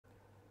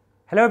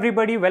Hello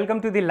everybody, welcome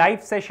to the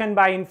live session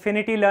by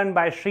Infinity Learn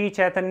by Sri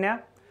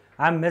Chaitanya.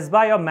 I am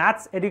Misbah, your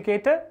maths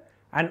educator,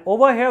 and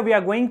over here we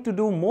are going to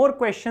do more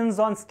questions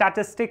on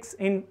statistics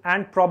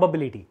and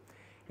probability.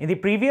 In the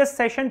previous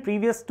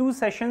two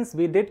sessions,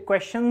 we did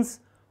questions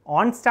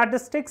on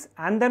statistics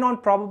and then on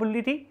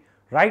probability.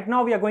 Right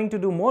now we are going to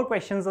do more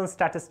questions on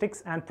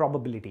statistics and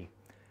probability.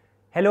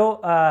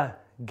 Hello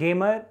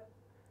gamer,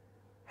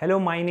 hello,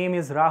 my name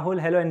is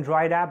Rahul, hello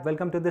Android app,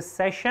 welcome to this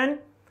session.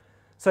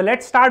 So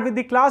let's start with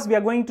the class. We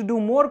are going to do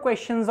more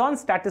questions on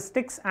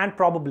statistics and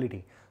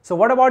probability. So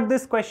what about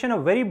this question? A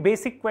very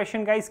basic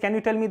question, guys. Can you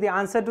tell me the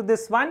answer to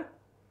this one?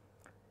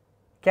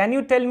 Can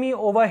you tell me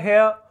over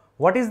here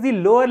what is the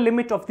lower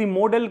limit of the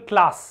modal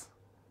class?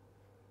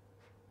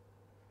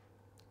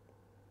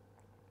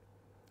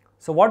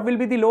 So what will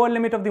be the lower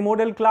limit of the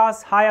modal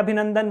class? Hi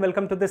Abhinandan,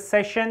 welcome to this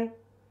session.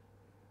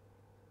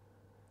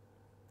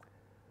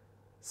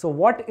 So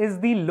what is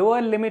the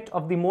lower limit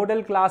of the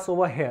modal class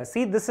over here?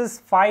 See, this is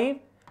 5.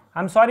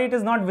 I'm sorry it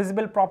is not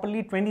visible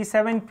properly.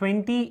 27,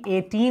 20,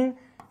 18,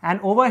 and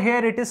over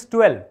here it is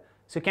 12.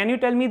 So can you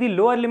tell me the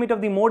lower limit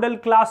of the modal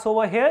class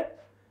over here?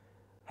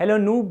 Hello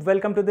Noob,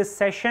 welcome to this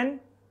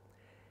session.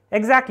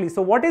 Exactly.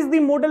 So what is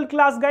the modal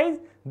class, guys?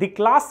 The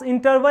class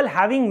interval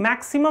having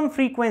maximum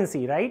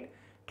frequency, right?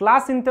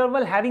 Class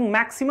interval having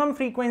maximum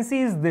frequency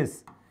is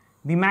this.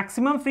 The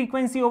maximum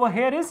frequency over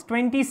here is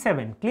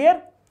 27.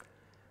 Clear?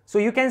 So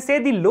you can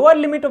say the lower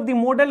limit of the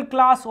modal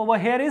class over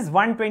here is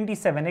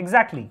 127.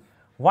 Exactly.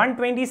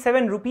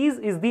 127 rupees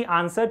is the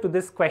answer to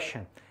this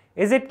question.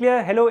 Is it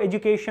clear? Hello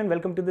education,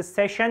 welcome to this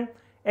session.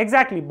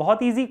 Exactly,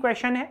 बहुत easy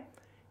question है.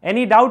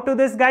 Any doubt to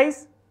this,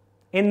 guys?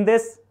 In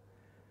this?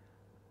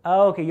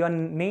 Okay, your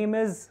name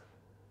is...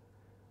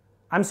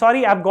 I'm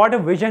sorry, I've got a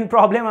vision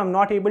problem. I'm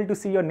not able to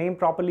see your name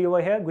properly over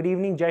here. Good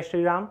evening, Jai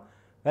Shri Ram.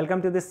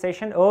 Welcome to this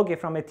session. Okay,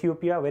 from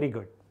Ethiopia, very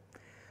good.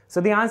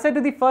 So the answer to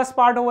the first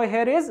part over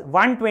here is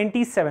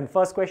 127.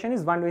 First question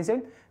is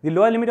 127. The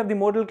lower limit of the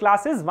modal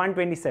class is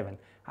 127.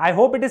 I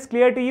hope it is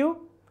clear to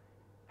you.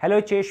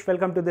 Hello Chesh,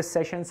 welcome to this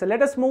session. So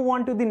let us move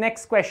on to the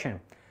next question.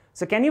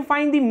 So can you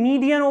find the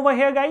median over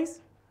here,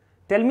 guys?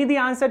 Tell me the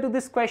answer to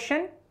this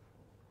question.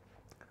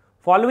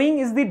 Following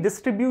is the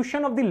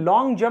distribution of the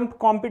long jump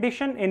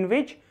competition in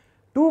which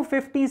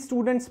 250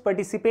 students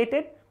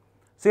participated.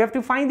 So you have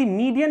to find the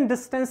median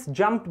distance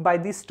jumped by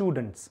the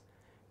students.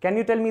 Can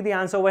you tell me the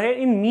answer over here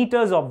in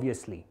meters,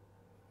 obviously?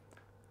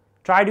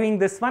 Try doing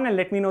this one and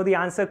let me know the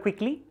answer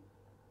quickly.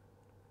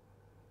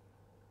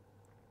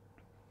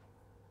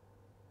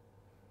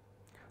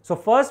 So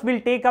first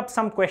we'll take up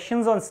some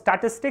questions on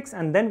statistics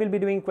and then we'll be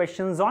doing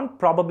questions on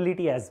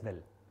probability as well.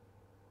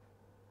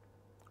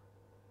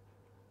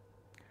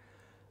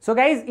 So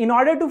guys, in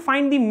order to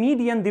find the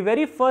median, the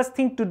very first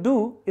thing to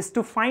do is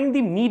to find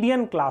the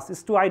median class,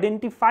 is to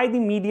identify the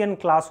median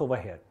class over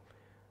here,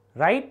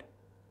 right?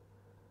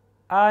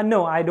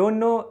 No, I don't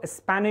know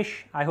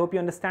Spanish. I hope you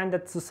understand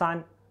that,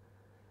 Susan.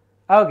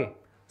 Okay,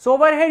 so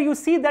over here you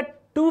see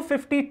that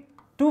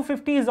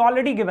 250 is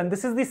already given.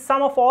 This is the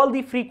sum of all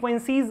the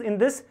frequencies in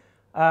this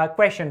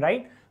question,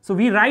 right? So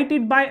we write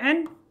it by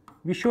n,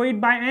 we show it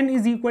by n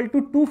is equal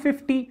to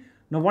 250.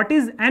 Now what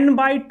is n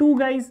by 2,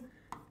 guys?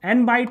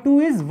 N by 2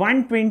 is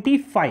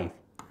 125.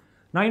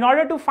 Now in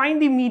order to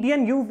find the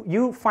median,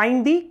 you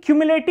find the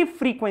cumulative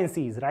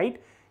frequencies,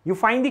 right? You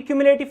find the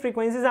cumulative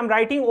frequencies. I'm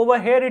writing over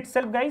here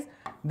itself, guys.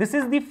 This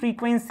is the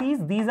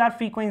frequencies, these are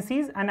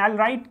frequencies, and I'll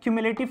write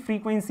cumulative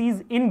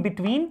frequencies in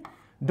between.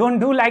 Don't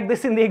do like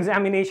this in the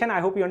examination, I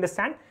hope you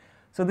understand.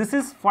 So this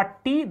is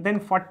 40, then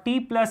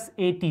 40 plus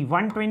 80,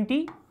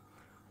 120.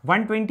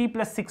 120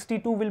 plus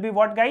 62 will be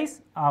what,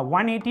 guys?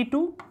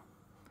 182.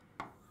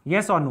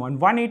 Yes or no? And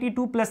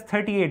 182 plus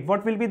 38,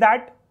 what will be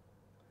that?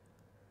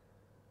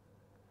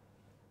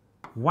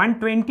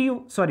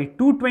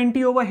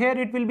 220 over here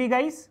it will be,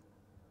 guys.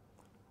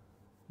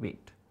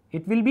 Wait,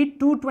 it will be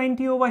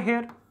 220 over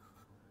here.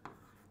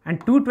 And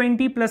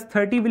 220 plus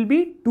 30 will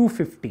be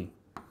 250.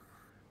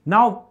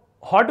 Now,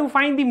 how to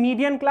find the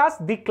median class?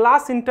 The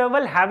class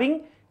interval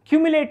having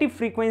cumulative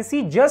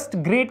frequency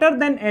just greater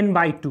than n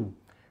by 2.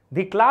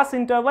 The class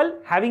interval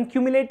having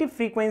cumulative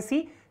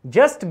frequency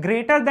just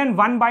greater than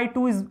 1 by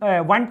 2 is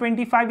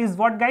 125 is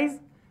what,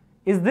 guys?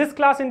 Is this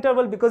class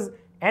interval, because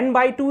n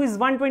by 2 is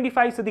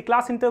 125. So the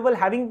class interval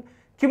having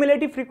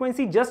cumulative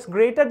frequency just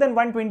greater than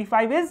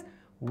 125 is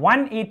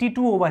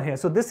 182 over here.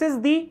 So this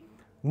is the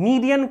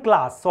median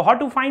class. So how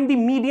to find the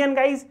median,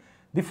 guys?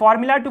 The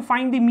formula to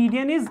find the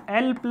median is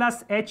L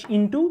plus H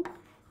into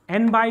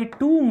n by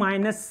 2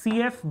 minus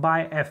CF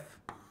by F,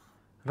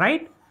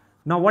 right?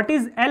 Now what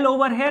is L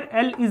over here?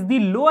 L is the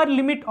lower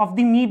limit of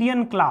the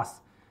median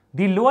class.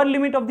 The lower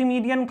limit of the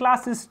median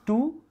class is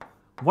 2.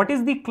 What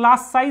is the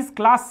class size?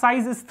 Class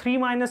size is 3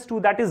 minus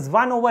 2, that is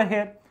 1 over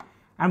here.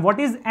 And what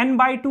is n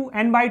by 2?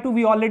 N by 2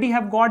 we already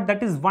have got,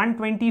 that is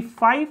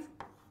 125.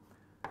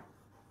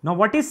 Now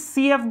what is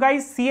CF,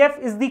 guys? CF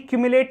is the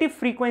cumulative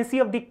frequency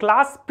of the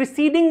class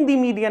preceding the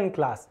median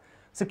class.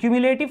 So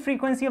cumulative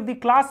frequency of the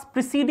class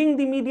preceding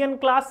the median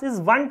class is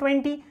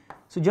 120.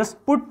 So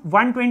just put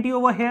 120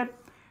 over here.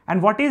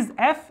 And what is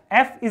f?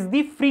 F is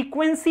the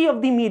frequency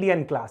of the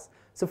median class.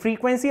 So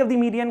frequency of the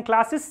median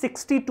class is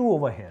 62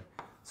 over here.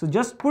 So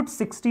just put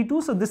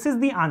 62. So this is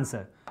the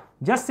answer.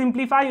 Just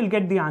simplify, you'll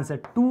get the answer.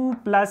 2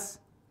 plus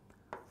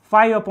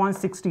 5 upon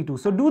 62.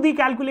 So do the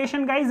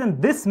calculation, guys,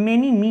 and this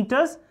many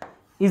meters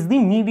is the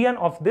median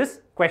of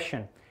this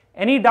question.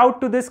 Any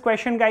doubt to this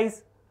question,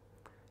 guys?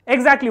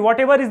 Exactly,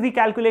 whatever is the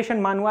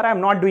calculation, Manwara,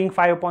 I'm not doing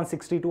 5 upon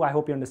 62. I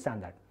hope you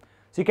understand that.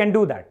 So you can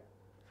do that.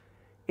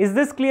 Is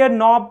this clear,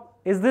 Nob?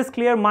 Is this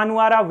clear,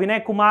 Manwara?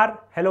 Vinay Kumar,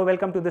 hello,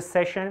 welcome to this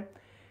session.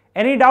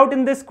 Any doubt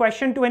in this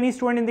question to any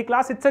student in the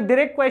class? It's a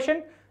direct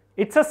question.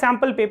 It's a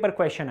sample paper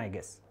question, I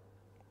guess.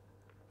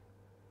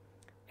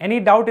 Any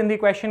doubt in the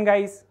question,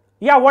 guys?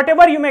 Yeah,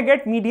 whatever you may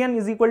get, median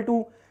is equal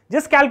to,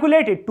 just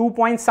calculate it, 2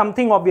 point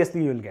something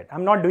obviously you will get.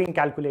 I'm not doing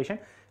calculation.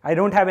 I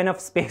don't have enough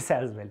space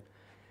as well.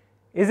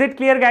 Is it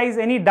clear, guys?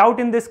 Any doubt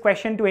in this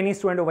question to any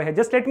student over here?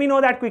 Just let me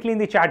know that quickly in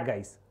the chat,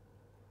 guys.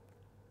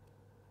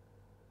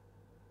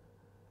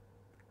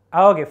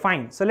 Okay,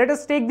 fine. So let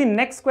us take the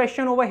next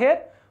question over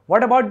here.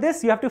 What about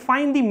this? You have to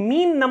find the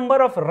mean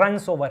number of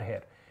runs over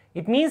here.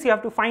 It means you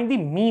have to find the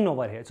mean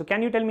over here. So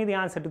can you tell me the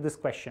answer to this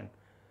question?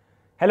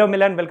 Hello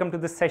Milan, welcome to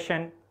this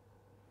session.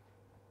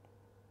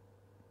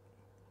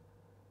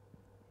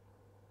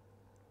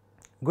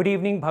 Good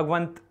evening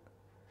Bhagwant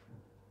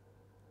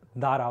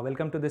Dara,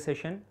 welcome to this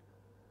session.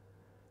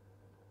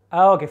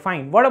 Okay,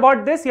 fine. What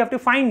about this? You have to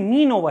find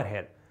mean over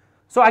here.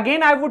 So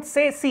again I would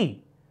say,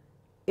 see,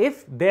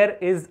 if there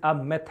is a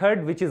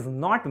method which is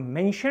not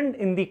mentioned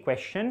in the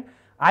question,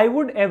 I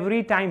would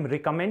every time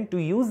recommend to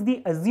use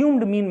the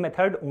assumed mean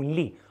method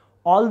only.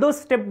 Although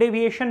step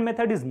deviation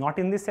method is not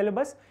in the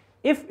syllabus,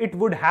 if it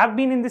would have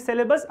been in the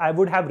syllabus, I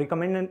would have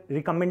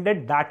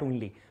recommended that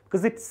only,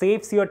 because it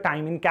saves your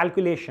time in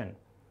calculation.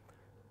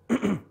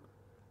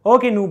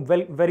 Okay, Noob,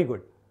 well, very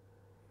good.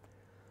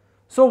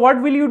 So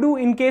what will you do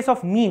in case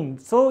of mean?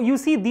 So you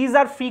see these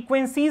are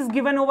frequencies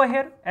given over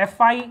here,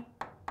 Fi,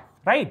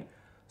 right?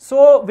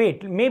 So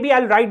wait, maybe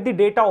I'll write the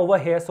data over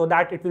here so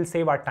that it will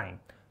save our time,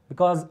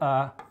 because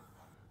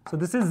so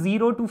this is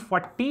 0 to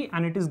 40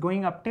 and it is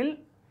going up till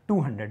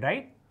 200,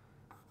 right?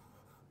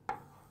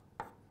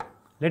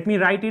 Let me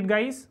write it,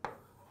 guys.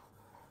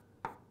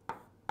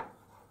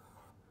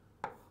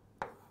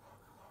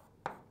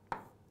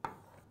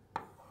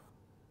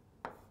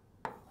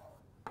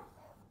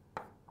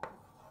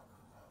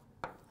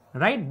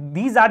 Right,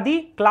 these are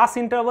the class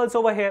intervals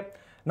over here.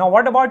 Now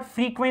what about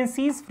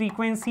frequencies?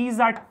 Frequencies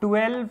are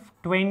 12,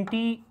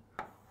 20,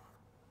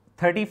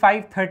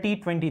 35, 30,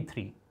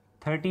 23.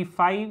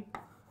 35,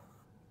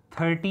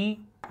 30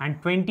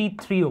 and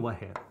 23 over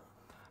here.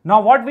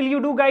 Now what will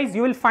you do, guys?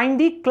 You will find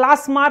the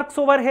class marks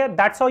over here.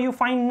 That's how you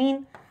find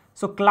mean.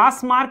 So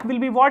class mark will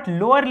be what?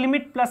 Lower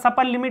limit plus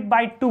upper limit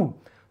by 2.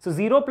 So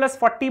 0 plus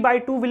 40 by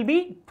 2 will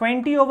be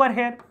 20 over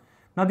here.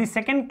 Now the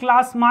second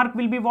class mark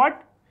will be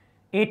what?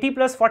 80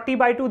 plus 40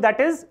 by 2, that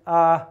is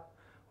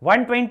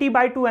 120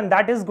 by 2, and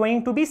that is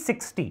going to be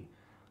 60.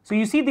 So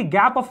you see the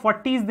gap of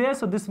 40 is there.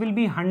 So this will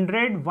be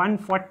 100,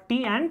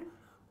 140 and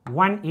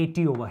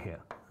 180 over here,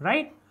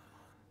 right?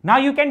 Now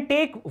you can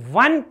take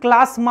one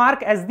class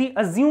mark as the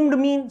assumed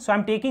mean. So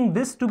I'm taking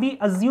this to be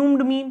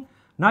assumed mean.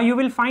 Now you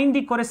will find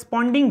the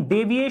corresponding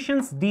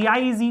deviations.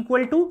 Di is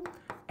equal to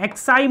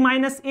xi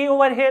minus a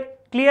over here.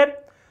 Clear?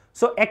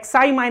 So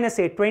xi minus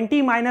a,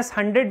 20 minus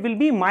 100 will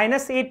be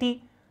minus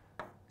 80.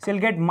 So you'll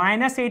get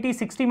minus 80,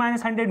 60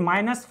 minus 100,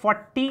 minus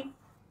 40,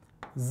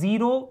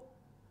 0,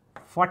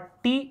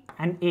 40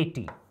 and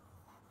 80.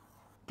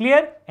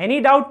 Clear?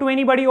 Any doubt to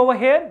anybody over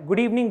here? Good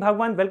evening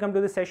Bhagwan, welcome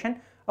to this session.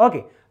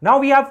 Okay, now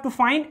we have to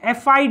find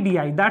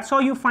FIDI. That's how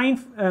you find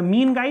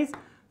mean, guys.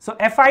 So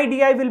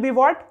FIDI will be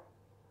what?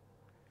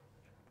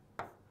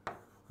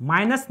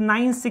 Minus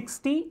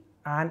 960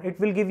 and it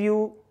will give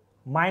you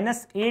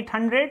minus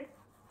 800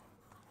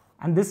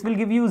 and this will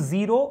give you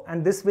 0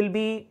 and this will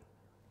be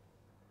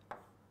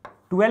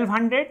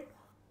 1200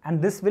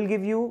 and this will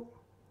give you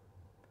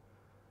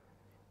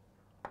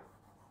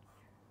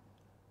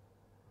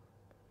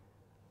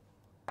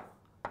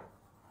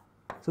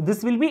so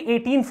this will be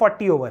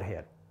 1840 over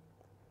here.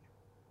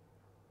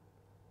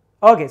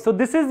 Okay, so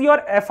this is your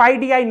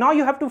FIDI. Now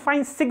you have to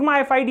find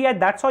sigma FIDI.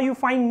 That's how you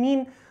find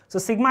mean. So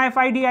sigma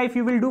FIDI, if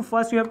you will do,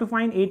 first you have to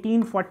find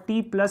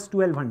 1840 plus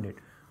 1200.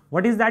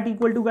 What is that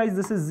equal to, guys?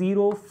 This is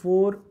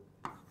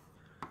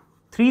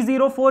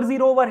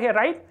 3040 over here,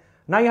 right?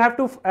 Now you have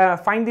to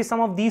find the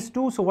sum of these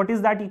two. So what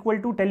is that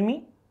equal to? Tell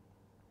me.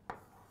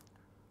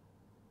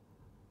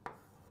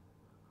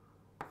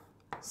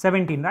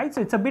 17, right?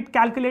 So it's a bit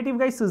calculative,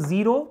 guys. So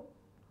 0.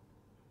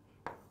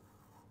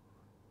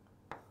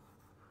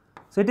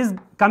 So it is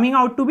coming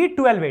out to be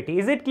 1280.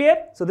 Is it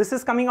clear? So this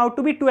is coming out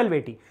to be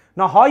 1280.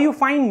 Now how you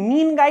find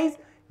mean, guys?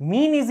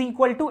 Mean is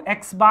equal to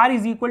x bar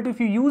is equal to, if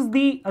you use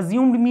the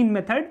assumed mean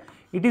method,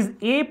 it is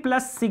a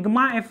plus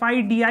sigma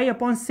FIDI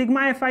upon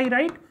sigma FI,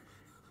 right?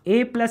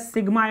 A plus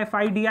sigma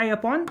FIDI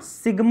upon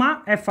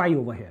sigma FI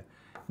over here.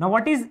 Now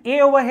what is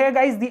A over here,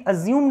 guys? The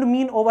assumed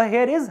mean over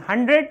here is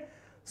 100.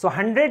 So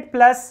 100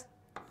 plus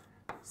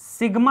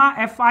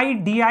Sigma Fi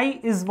di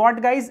is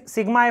what, guys?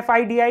 Sigma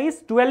Fi di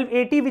is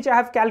 1280, which I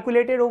have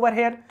calculated over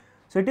here.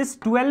 So it is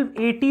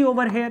 1280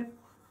 over here.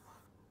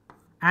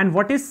 And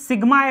what is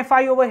sigma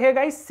Fi over here,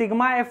 guys?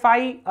 Sigma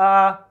Fi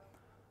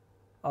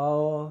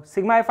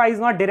is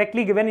not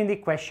directly given in the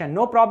question.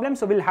 No problem.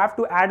 So we'll have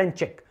to add and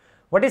check.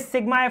 What is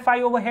sigma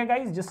Fi over here,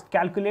 guys? Just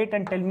calculate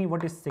and tell me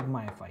what is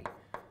sigma Fi.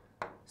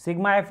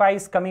 Sigma Fi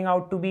is coming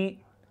out to be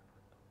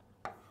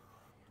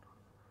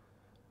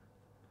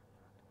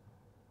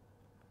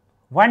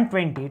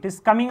 120. It is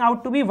coming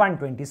out to be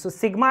 120. So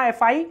sigma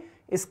Fi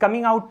is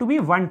coming out to be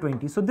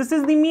 120. So this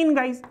is the mean,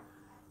 guys.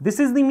 This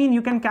is the mean.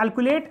 You can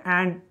calculate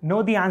and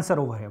know the answer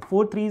over here.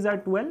 4 3s are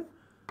 12.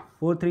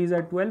 4 3s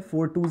are 12.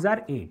 4 2s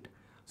are 8.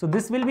 So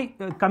this will be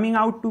coming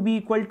out to be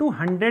equal to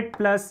 100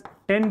 plus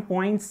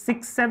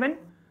 10.67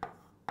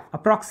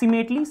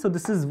 approximately. So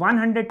this is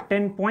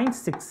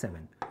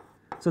 110.67.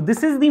 So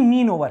this is the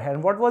mean over here.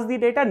 And what was the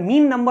data?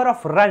 Mean number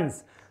of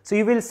runs. So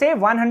you will say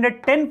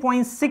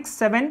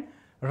 110.67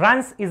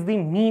 runs is the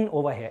mean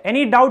over here.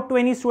 Any doubt to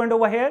any student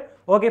over here?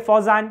 Okay,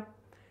 Fauzan.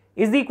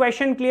 Is the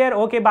question clear?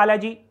 Okay,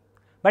 Balaji.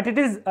 But it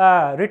is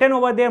written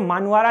over there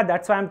Manwara,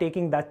 that's why I am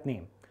taking that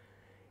name.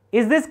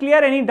 Is this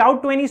clear? Any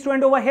doubt to any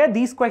student over here?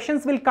 These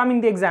questions will come in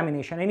the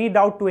examination. Any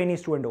doubt to any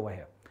student over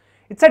here?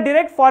 It's a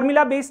direct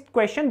formula based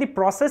question. The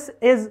process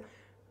is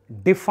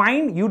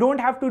defined. You don't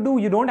have to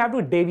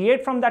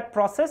deviate from that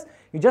process.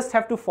 You just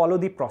have to follow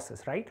the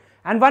process, right?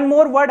 And one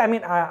more word,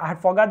 I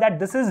had forgot that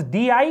this is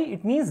DI,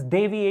 it means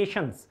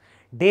deviations.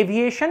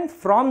 Deviation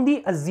from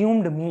the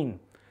assumed mean.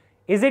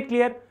 Is it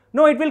clear?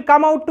 No, it will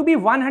come out to be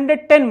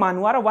 110,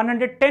 Manwara,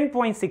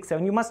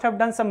 110.67. You must have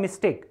done some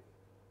mistake.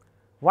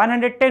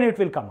 110 it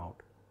will come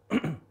out.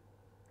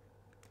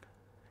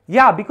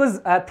 Yeah, because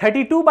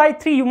 32 by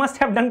 3 you must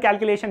have done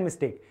calculation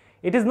mistake.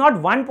 It is not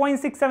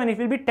 1.67, it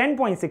will be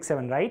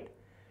 10.67, right?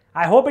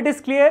 I hope it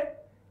is clear.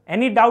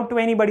 Any doubt to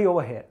anybody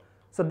over here?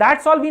 So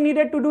that's all we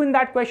needed to do in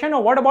that question.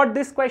 Or what about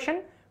this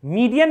question?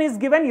 Median is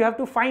given, you have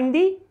to find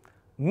the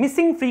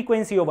missing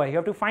frequency over here. You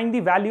have to find the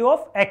value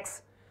of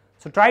x.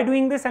 So try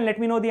doing this and let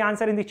me know the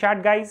answer in the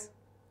chat, guys.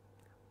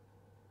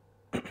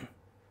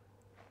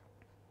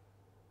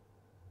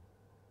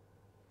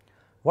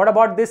 What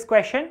about this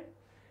question?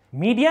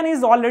 Median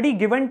is already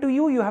given to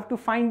you. You have to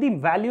find the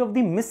value of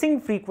the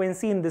missing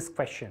frequency in this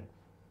question.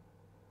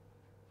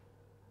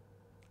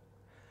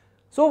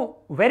 So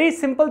very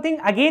simple thing.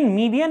 Again,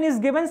 median is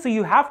given. So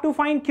you have to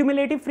find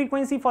cumulative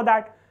frequency for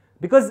that.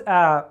 Because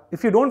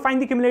if you don't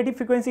find the cumulative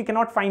frequency, you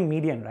cannot find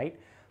median, right?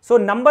 So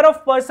number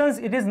of persons,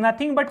 it is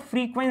nothing but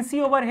frequency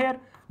over here.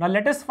 Now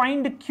let us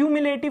find the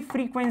cumulative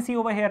frequency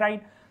over here,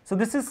 right? So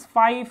this is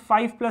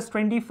 5 plus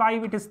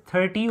 25, it is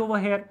 30 over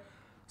here.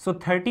 So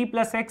 30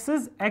 plus x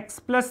is x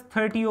plus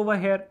 30 over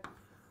here.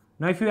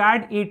 Now if you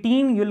add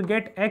 18, you'll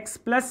get x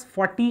plus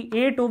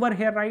 48 over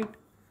here, right?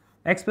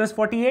 X plus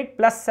 48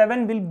 plus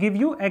 7 will give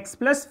you x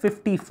plus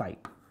 55.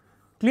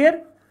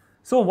 Clear?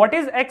 So what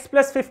is x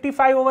plus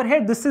 55 over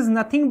here? This is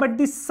nothing but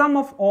the sum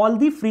of all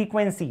the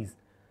frequencies.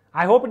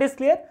 I hope it is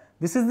clear.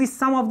 This is the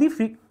sum of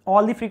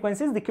all the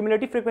frequencies. The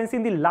cumulative frequency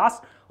in the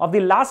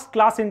last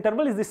class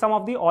interval is the sum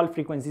of all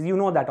frequencies. You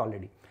know that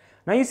already.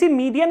 Now you see,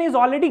 median is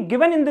already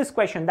given in this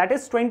question, that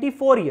is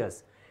 24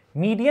 years.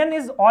 Median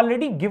is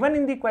already given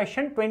in the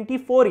question,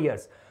 24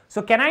 years.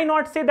 So can I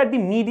not say that the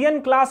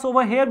median class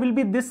over here will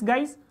be this,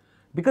 guys?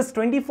 Because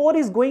 24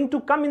 is going to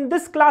come in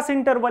this class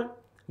interval.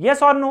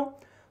 Yes or no?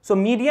 So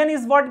median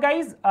is what,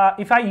 guys?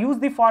 If I use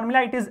the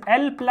formula, it is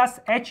L plus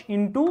H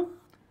into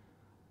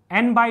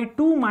n by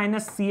 2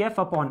 minus Cf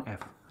upon f,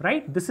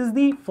 right? This is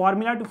the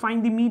formula to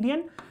find the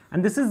median,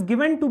 and this is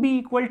given to be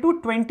equal to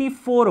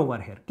 24 over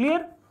here.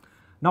 Clear?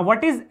 Now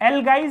what is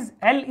L, guys?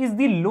 L is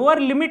the lower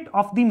limit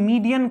of the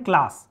median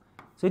class.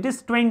 So it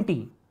is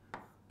 20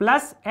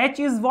 plus H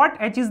is what?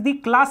 H is the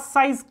class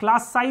size.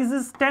 Class size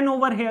is 10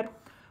 over here.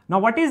 Now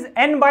what is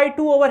n by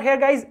 2 over here,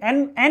 guys?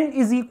 N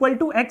is equal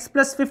to x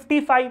plus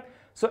 55.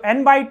 So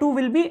n by 2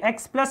 will be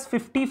x plus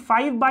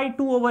 55 by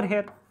 2 over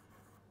here.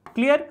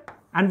 Clear?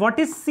 And what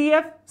is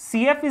Cf?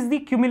 Cf is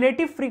the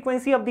cumulative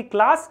frequency of the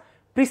class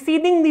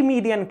preceding the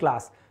median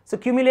class. So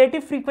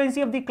cumulative frequency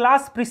of the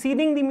class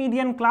preceding the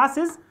median class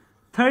is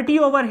 30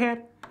 over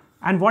here.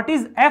 And what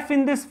is f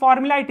in this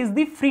formula? It is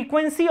the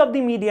frequency of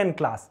the median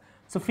class.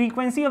 So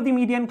frequency of the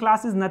median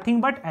class is nothing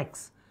but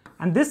x.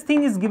 And this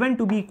thing is given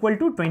to be equal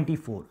to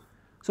 24.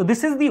 So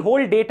this is the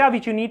whole data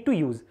which you need to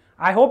use.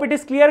 I hope it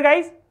is clear,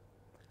 guys.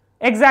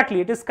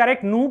 Exactly, it is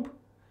correct, noob.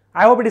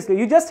 I hope it is clear.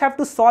 You just have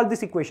to solve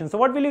this equation. So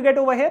what will you get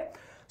over here?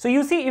 So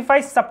you see, if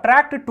I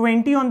subtract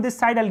 20 on this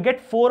side, I'll get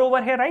 4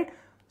 over here, right?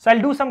 So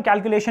I'll do some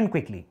calculation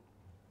quickly.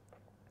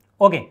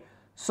 Okay,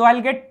 so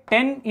I'll get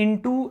 10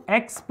 into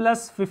x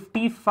plus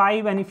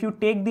 55, and if you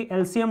take the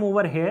LCM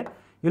over here,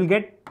 you'll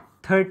get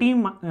 30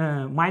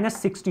 minus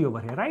 60 over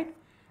here, right?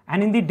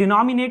 And in the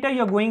denominator,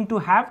 you're going to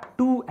have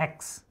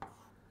 2x.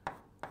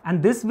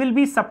 And this will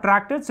be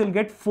subtracted, so you'll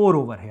get 4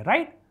 over here,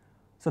 right?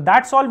 So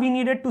that's all we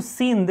needed to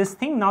see in this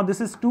thing. Now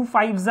this is 2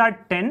 5s are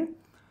 10.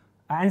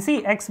 and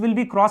see x will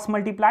be cross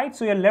multiplied,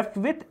 so you're left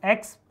with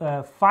x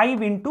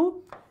 5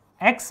 into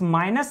x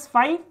minus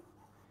 5,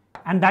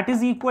 and that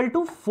is equal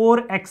to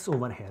 4x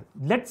over here.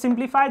 Let's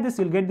simplify this,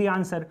 you'll get the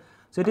answer.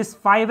 So it is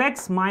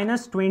 5x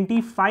minus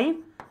 25,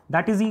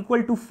 that is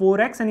equal to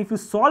 4x, and if you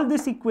solve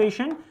this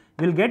equation,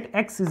 you'll get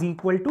x is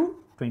equal to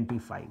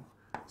 25.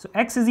 So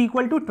x is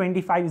equal to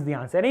 25 is the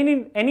answer.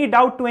 Any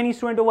doubt to any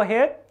student over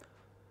here?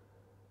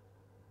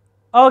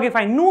 Okay,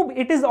 fine. Noob,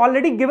 it is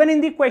already given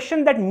in the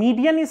question that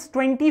median is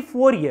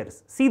 24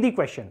 years. See the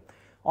question.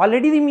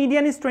 Already the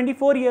median is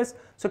 24 years.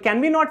 So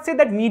can we not say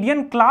that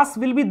median class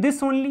will be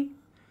this only?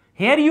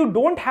 Here you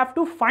don't have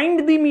to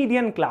find the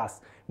median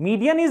class.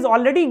 Median is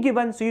already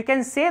given. So you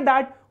can say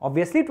that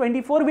obviously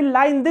 24 will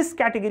lie in this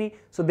category.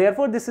 So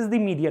therefore this is the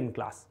median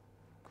class.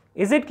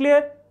 Is it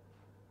clear?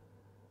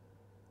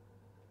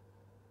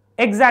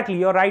 Exactly,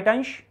 you're right,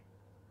 Ansh.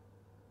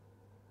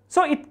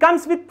 So it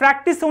comes with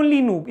practice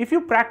only, noob. If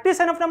you practice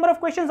enough number of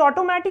questions,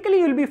 automatically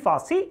you will be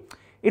fast. See,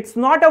 it's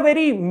not a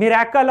very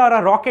miracle or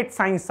a rocket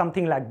science,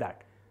 something like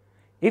that.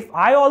 If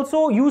I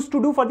also used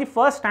to do for the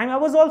first time, I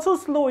was also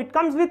slow. It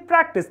comes with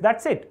practice,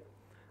 that's it.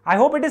 I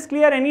hope it is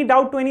clear. Any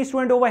doubt to any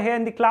student over here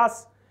in the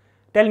class?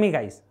 Tell me,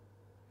 guys.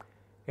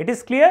 It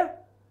is clear?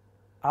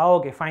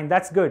 Okay, fine,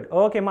 that's good.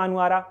 Okay,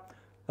 Manuara.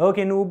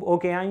 Okay, noob.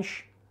 Okay,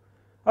 Ansh.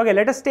 Okay,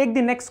 let us take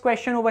the next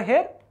question over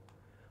here.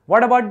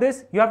 What about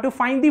this? You have to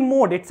find the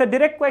mode. It's a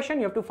direct question.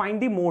 You have to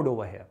find the mode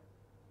over here.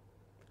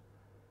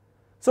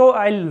 So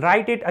I'll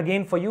write it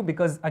again for you,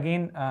 because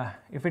again,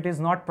 if it is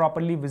not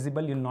properly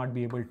visible, you'll not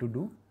be able to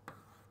do.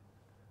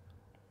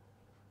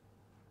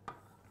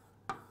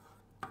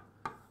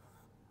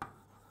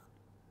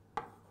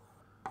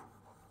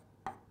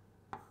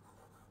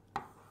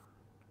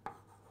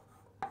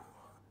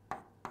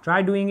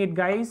 Try doing it,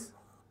 guys.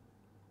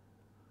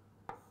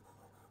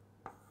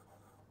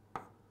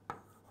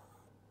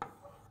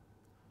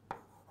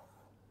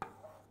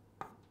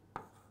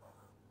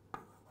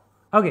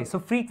 Okay, so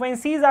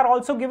frequencies are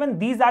also given.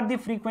 These are the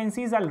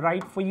frequencies I'll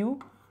write for you.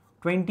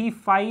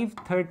 25,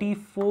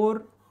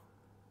 34,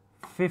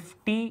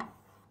 50,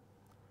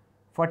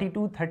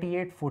 42,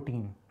 38,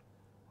 14.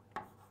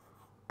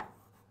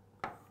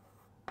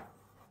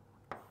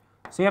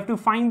 So you have to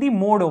find the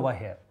mode over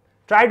here.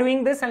 Try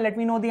doing this and let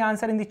me know the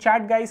answer in the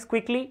chat, guys,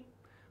 quickly.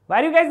 Why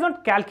are you guys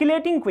not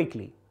calculating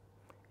quickly?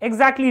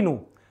 Exactly,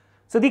 no.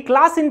 So the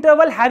class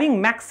interval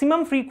having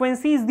maximum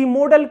frequency is the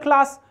modal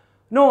class.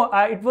 No,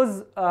 it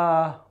was,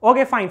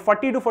 okay, fine,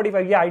 40 to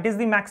 45. Yeah, it is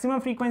the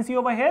maximum frequency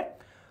over here.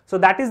 So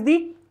that is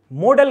the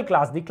modal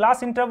class. The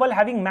class interval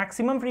having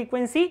maximum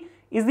frequency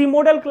is the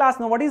modal class.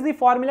 Now, what is the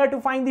formula to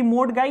find the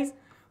mode, guys?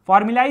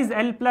 Formula is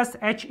L plus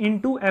H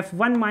into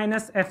F1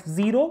 minus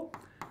F0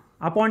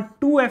 upon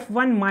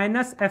 2F1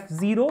 minus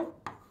F0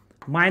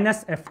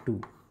 minus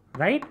F2,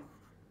 right?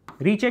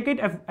 Recheck it,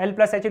 L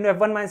plus H into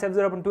F1 minus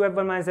F0 upon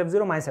 2F1 minus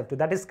F0 minus F2.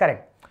 That is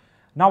correct.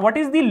 Now, what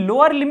is the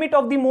lower limit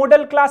of the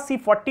modal class? See,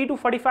 40 to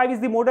 45 is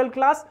the modal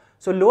class.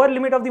 So, lower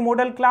limit of the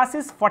modal class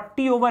is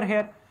 40 over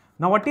here.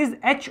 Now, what is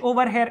H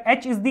over here?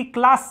 H is the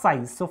class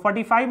size. So,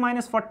 45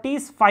 minus 40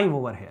 is 5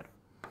 over here.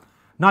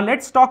 Now,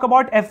 let's talk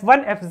about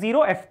F1,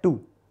 F0, F2.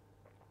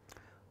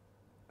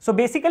 So,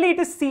 basically it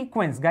is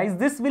sequence, guys.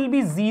 This will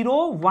be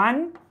 0,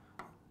 1,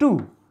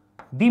 2.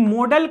 The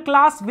modal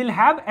class will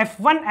have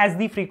F1 as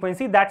the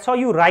frequency. That's how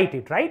you write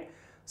it, right?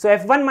 So,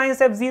 F1 minus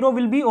F0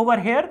 will be over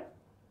here.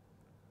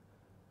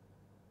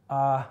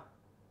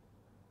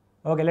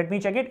 Okay, let me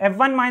check it.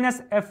 F1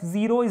 minus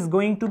F0 is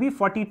going to be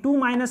 42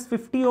 minus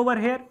 50 over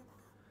here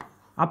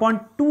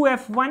upon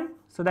 2F1.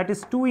 So that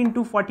is 2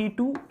 into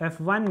 42,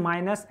 F1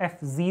 minus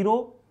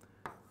F0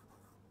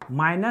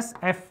 minus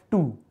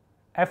F2.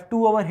 F2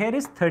 over here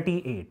is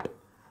 38.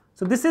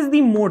 So this is the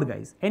mode,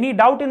 guys. Any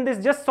doubt in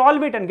this? Just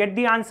solve it and get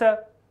the answer.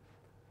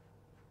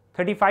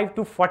 35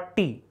 to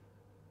 40.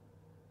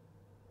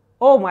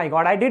 Oh my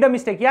God, I did a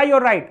mistake. Yeah,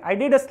 you're right. I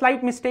did a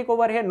slight mistake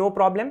over here. No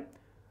problem.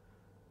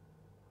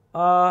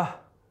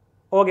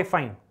 Okay,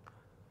 fine.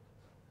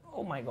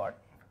 Oh my God.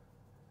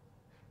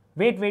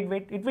 Wait.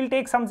 It will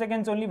take some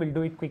seconds only. We'll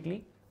do it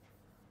quickly.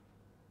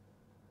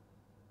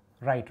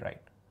 Right.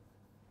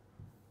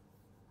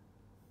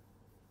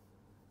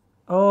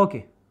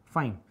 Okay,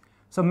 fine.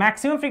 So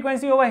maximum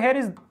frequency over here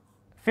is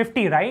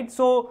 50, right?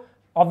 So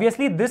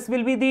obviously this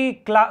will be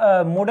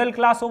the modal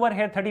class over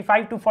here.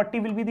 35 to 40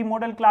 will be the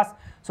modal class.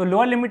 So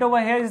lower limit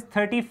over here is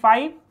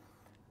 35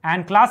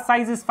 and class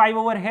size is 5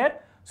 over here.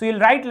 So you'll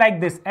write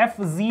like this: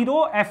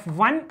 F0,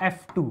 F1,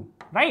 F2,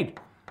 right?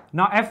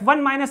 Now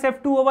F1 minus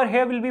F2 over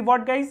here will be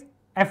what, guys?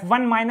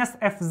 F1 minus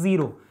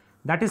F0.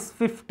 That is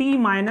 50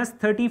 minus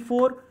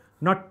 34.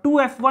 Now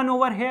 2F1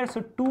 over here.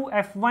 So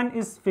 2F1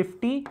 is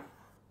 50.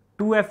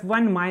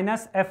 2F1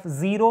 minus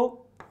F0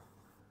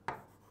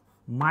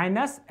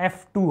 minus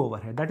F2 over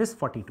here. That is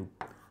 42.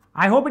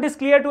 I hope it is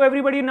clear to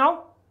everybody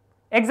now.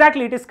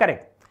 Exactly, it is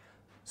correct.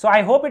 So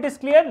I hope it is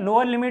clear.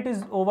 Lower limit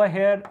is over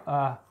here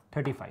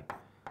 35.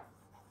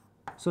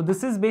 So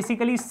this is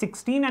basically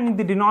 16, and in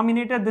the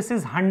denominator this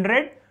is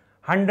 100.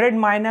 100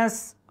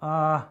 minus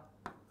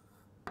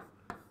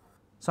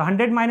So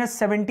 100 minus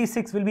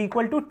 76 will be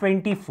equal to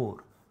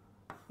 24.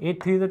 8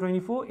 3s are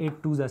 24,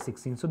 8 2s are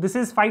 16. So this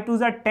is 5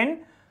 2s are 10.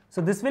 So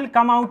this will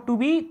come out to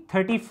be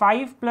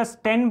 35 plus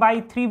 10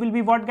 by 3 will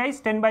be what, guys?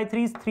 10 by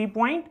 3 is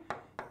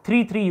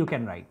 3.33 you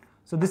can write.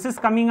 So this is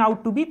coming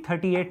out to be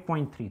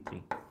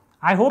 38.33.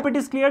 I hope it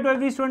is clear to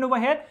every student over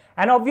here.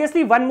 And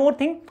obviously one more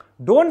thing,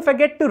 don't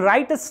forget to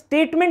write a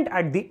statement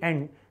at the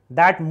end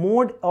that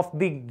mode of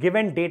the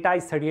given data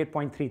is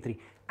 38.33.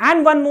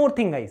 And one more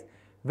thing, guys,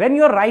 when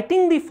you're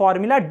writing the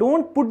formula,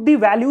 don't put the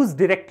values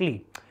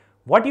directly.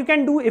 What you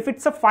can do, if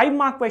it's a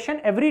 5-mark question,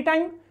 every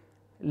time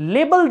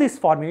label this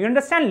formula. You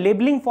understand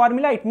labeling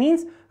formula? It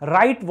means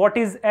write what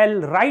is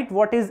L, write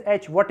what is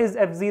H, what is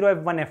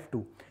F0, F1,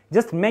 F2.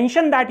 Just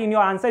mention that in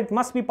your answer. It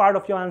must be part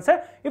of your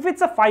answer if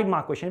it's a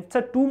 5-mark question. If it's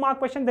a 2-mark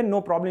question, then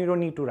no problem, you don't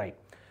need to write.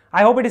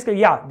 I hope it is clear.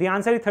 Yeah, the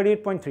answer is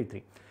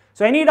 38.33.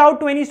 So any doubt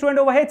to any student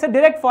over here? It's a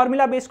direct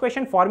formula based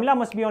question. Formula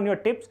must be on your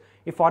tips.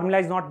 If formula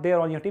is not there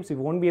on your tips, you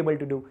won't be able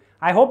to do.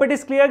 I hope it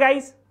is clear,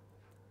 guys.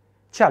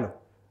 Chalo.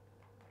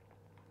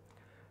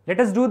 Let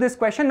us do this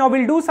question. Now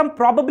we'll do some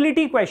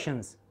probability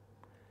questions.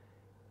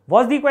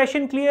 Was the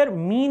question clear?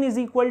 Mean is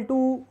equal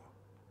to,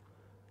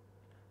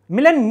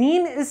 Milan,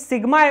 mean is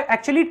sigma.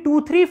 Actually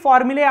 2-3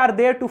 formulae are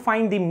there to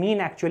find the mean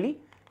actually.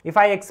 If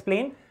I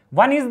explain,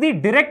 one is the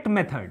direct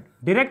method.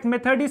 Direct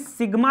method is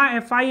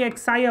sigma fi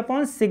xi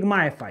upon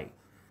sigma fi.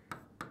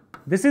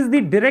 This is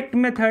the direct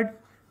method.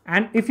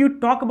 And if you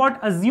talk about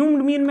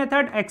assumed mean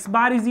method, x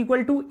bar is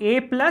equal to a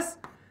plus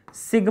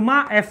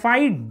sigma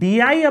fi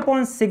di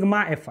upon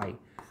sigma fi.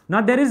 Now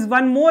there is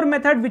one more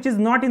method which is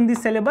not in the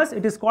syllabus.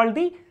 It is called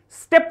the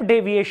step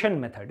deviation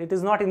method. It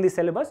is not in the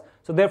syllabus.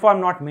 So therefore I am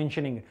not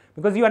mentioning it,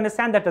 because you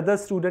understand that other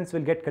students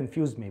will get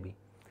confused maybe.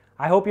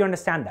 I hope you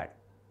understand that.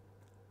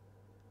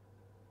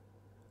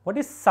 What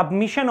is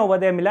submission over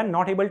there, Milan?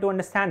 Not able to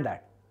understand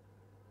that.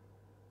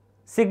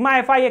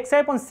 Sigma fi xi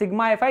upon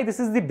sigma fi, this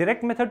is the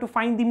direct method to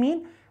find the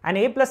mean, and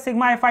a plus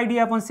sigma fi di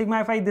upon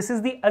sigma fi, this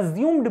is the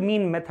assumed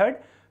mean method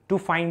to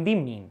find the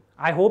mean.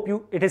 I hope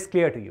it is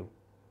clear to you.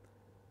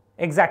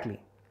 Exactly.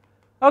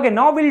 Okay,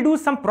 now we'll do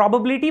some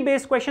probability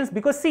based questions,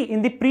 because see,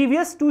 in the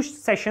previous 2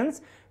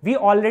 sessions, we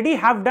already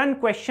have done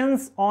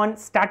questions on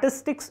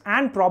statistics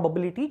and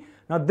probability.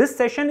 Now this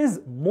session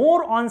is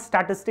more on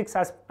statistics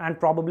and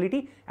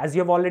probability, as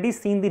you have already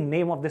seen the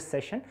name of this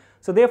session.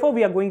 So therefore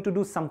we are going to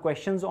do some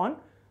questions on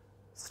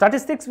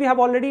statistics we have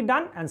already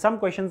done, and some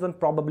questions on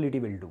probability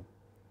will do.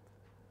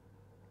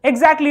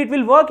 Exactly, it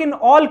will work in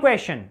all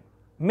question.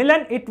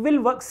 Milan, it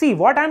will work. See,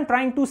 what I am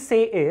trying to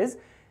say is,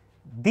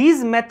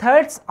 these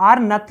methods are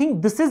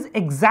nothing. This is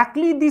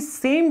exactly the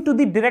same to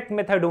the direct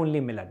method only,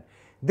 Milan.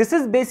 This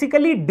is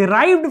basically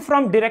derived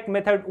from direct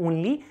method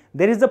only.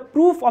 There is a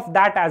proof of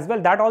that as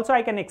well. That also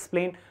I can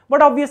explain.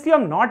 But obviously,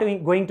 I'm not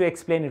going to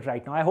explain it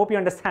right now. I hope you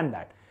understand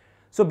that.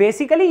 So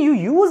basically, you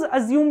use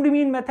assumed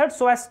mean method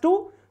so as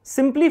to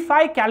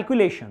simplify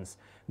calculations.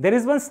 There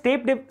is one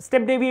step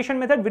deviation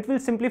method which will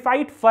simplify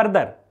it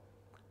further.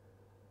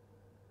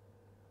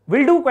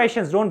 We'll do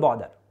questions, don't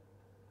bother.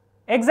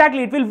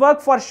 Exactly, it will work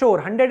for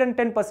sure,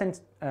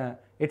 110%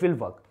 it will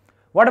work.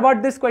 What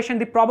about this question?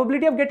 The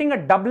probability of getting a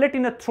doublet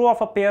in a throw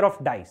of a pair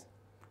of dice.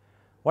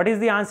 What is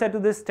the answer to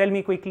this? Tell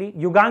me quickly.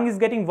 Yugang is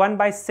getting 1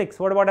 by 6.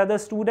 What about other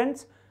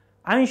students?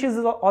 Anish is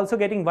also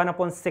getting 1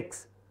 upon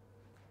 6.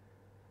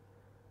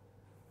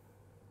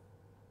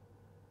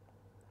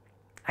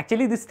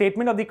 Actually, the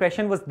statement of the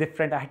question was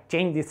different. I had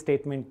changed this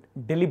statement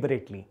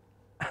deliberately.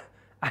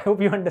 I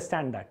hope you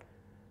understand that.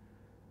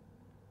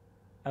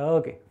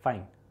 Okay,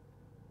 fine.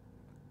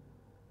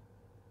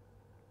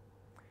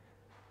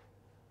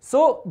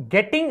 So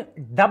getting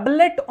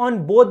doublet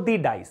on both the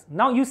dice.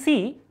 Now you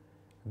see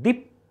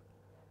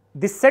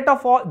the set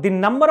of all, the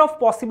number of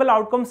possible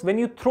outcomes when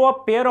you throw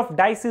a pair of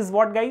dice is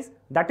what, guys?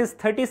 That is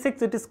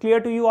 36. It is clear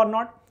to you or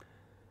not?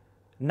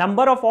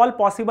 Number of all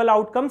possible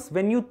outcomes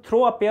when you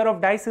throw a pair of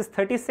dice is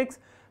 36.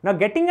 Now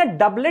getting a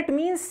doublet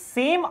means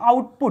same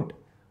output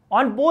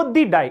on both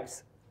the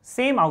dice.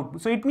 Same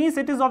output. So it means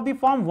it is of the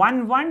form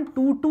 1, 1,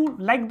 2, 2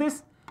 like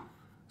this.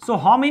 So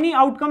how many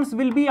outcomes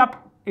will be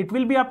up? It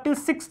will be up till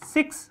 6,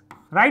 6,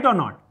 right or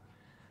not?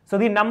 So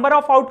the number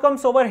of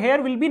outcomes over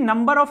here will be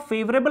number of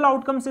favorable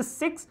outcomes is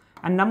 6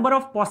 and number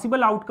of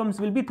possible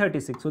outcomes will be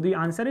 36. So the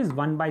answer is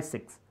 1 by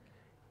 6.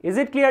 Is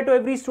it clear to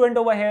every student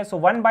over here? So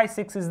 1 by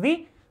 6 is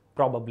the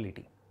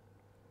probability.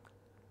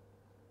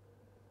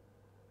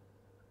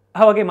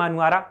 Okay,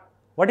 Manuara.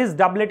 What is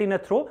doublet in a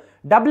throw?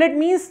 Doublet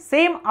means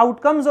same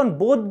outcomes on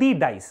both the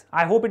dice.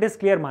 I hope it is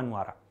clear,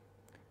 Manuara.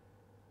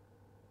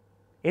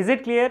 Is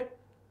it clear?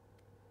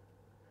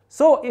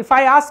 So if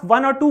I ask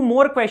 1 or 2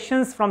 more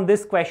questions from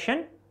this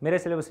question, मेरे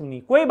syllabus में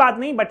नहीं, कोई बात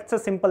नहीं, but it's a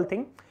simple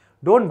thing.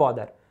 Don't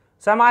bother.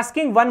 So I'm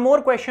asking one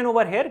more question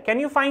over here. Can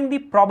you find the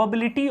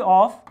probability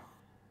of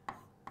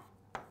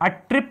a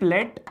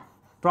triplet?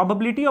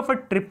 Probability of a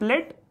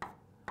triplet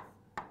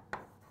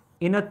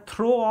in a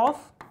throw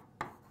of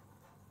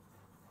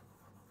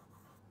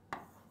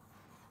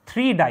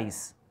 3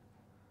 dice.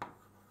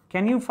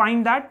 Can you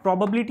find that?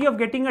 Probability of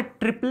getting a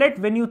triplet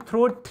when you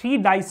throw 3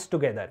 dice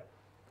together.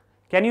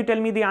 Can you tell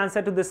me the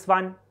answer to this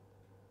one?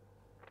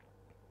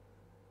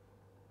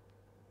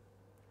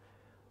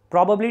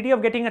 Probability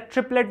of getting a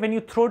triplet when you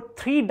throw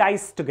 3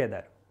 dice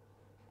together.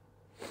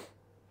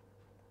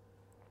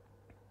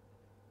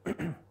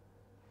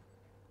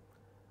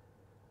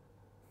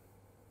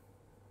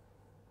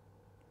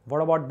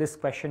 What about this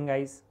question,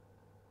 guys?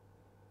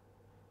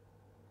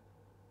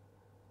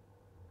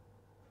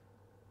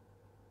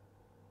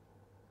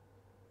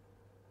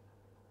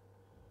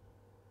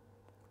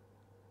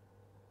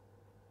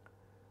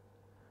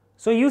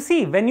 So you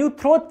see, when you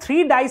throw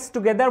 3 dice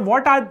together,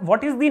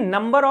 what is the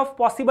number of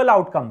possible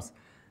outcomes?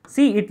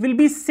 See, it will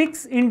be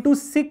 6 into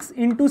 6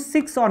 into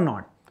 6 or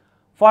not.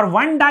 For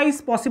 1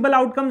 dice, possible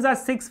outcomes are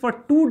 6.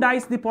 For 2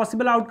 dice, the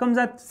possible outcomes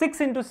are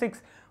 6 into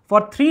 6.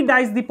 For 3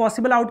 dice, the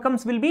possible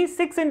outcomes will be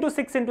 6 into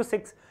 6 into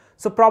 6.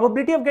 So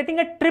probability of getting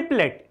a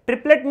triplet.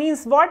 Triplet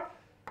means what?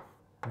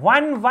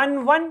 1,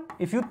 1, 1.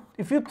 If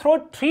you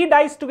throw 3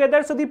 dice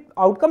together, so the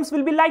outcomes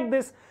will be like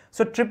this.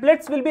 So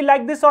triplets will be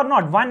like this or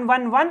not? 1,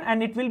 1, 1,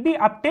 and it will be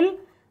up till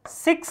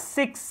 6,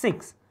 6,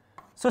 6.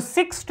 So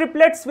 6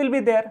 triplets will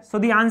be there. So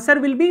the answer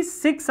will be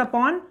 6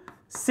 upon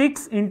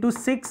 6 into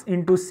 6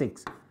 into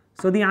 6.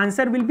 So the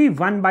answer will be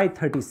 1 by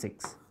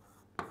 36.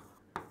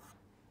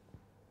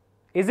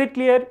 Is it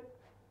clear?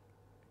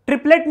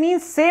 Triplet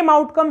means same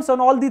outcomes on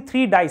all the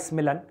 3 dice,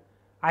 Milan.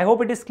 I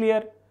hope it is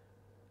clear.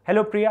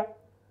 Hello, Priya.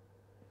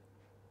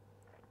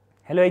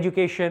 Hello,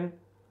 education.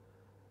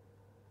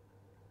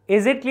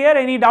 Is it clear?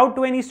 Any doubt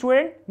to any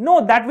student?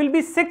 No, that will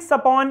be 6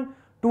 upon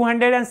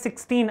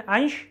 216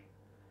 ansh.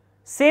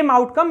 Same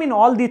outcome in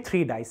all the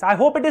 3 dice. I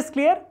hope it is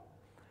clear.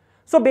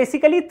 So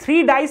basically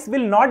 3 dice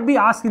will not be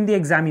asked in the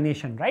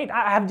examination, right?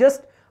 I have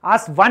just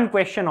asked one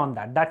question on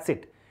that. That's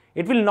it.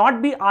 It will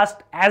not be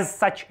asked as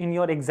such in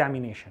your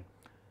examination.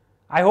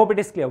 I hope it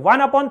is clear.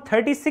 1 upon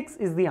 36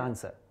 is the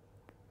answer.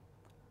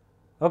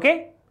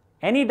 Okay?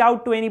 Any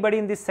doubt to anybody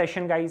in this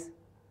session, guys?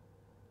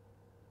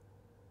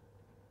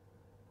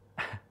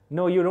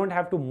 No, you don't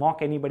have to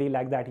mock anybody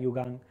like that,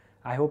 Yugang.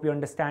 I hope you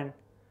understand.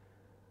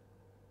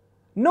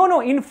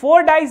 No, in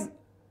 4 dice,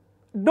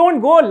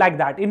 don't go like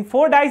that. In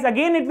 4 dice,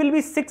 again it will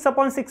be 6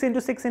 upon 6 into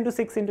 6 into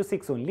 6 into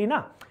 6 only,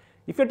 na?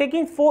 If you're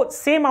taking 4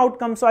 same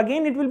outcome, so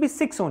again it will be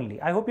 6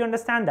 only. I hope you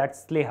understand that,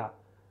 Sleha.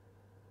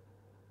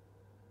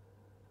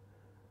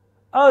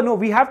 Oh no,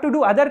 we have to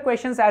do other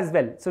questions as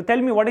well. So tell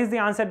me, what is the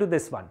answer to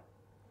this one?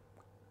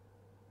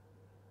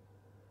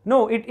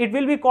 No, it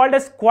will be called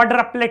as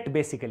quadruplet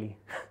basically.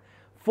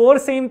 4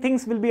 same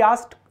things will be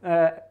asked,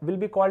 will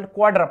be called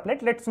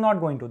quadruplet. Let's not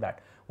go into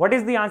that. What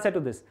is the answer to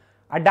this?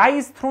 A die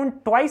is thrown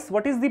twice.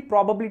 What is the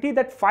probability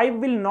that 5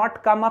 will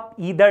not come up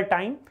either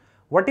time?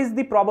 What is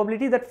the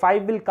probability that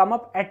 5 will come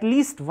up at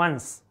least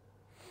once?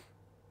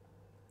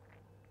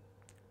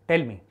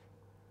 Tell me.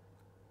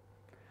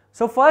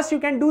 So first you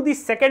can do the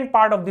second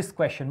part of this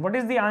question. What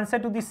is the answer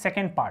to the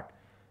second part?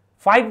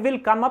 5 will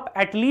come up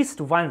at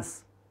least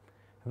once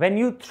when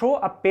you throw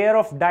a pair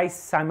of dice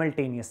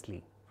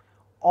simultaneously.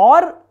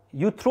 Or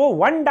you throw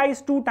 1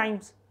 dice 2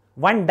 times.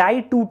 1 die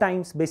 2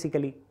 times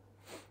basically.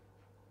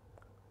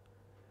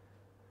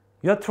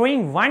 You are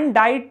throwing 1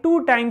 die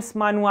 2 times,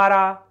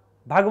 Manuara.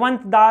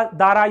 Bhagwant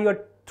Dara, you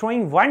are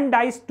throwing 1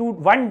 die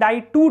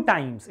 2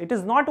 times. It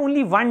is not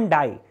only 1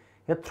 die.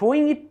 You are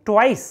throwing it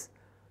twice.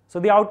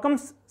 So the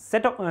outcomes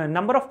set of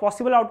number of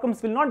possible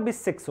outcomes will not be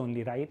 6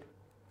 only, right?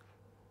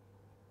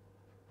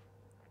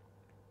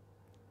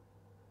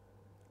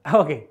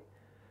 Okay.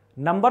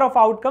 Number of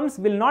outcomes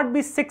will not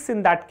be 6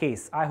 in that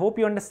case. I hope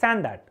you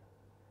understand that.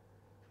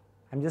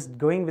 I'm just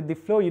going with the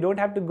flow. You don't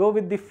have to go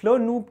with the flow,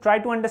 noob. Try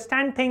to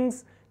understand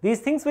things. These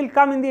things will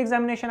come in the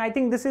examination. I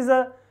think this is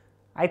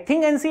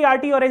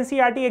NCERT or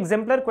NCERT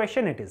exemplar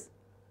question it is.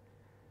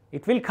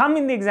 It will come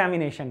in the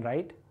examination,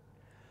 right?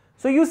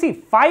 So you see,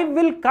 5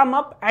 will come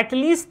up at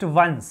least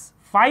once.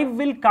 5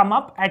 will come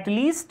up at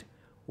least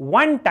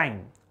 1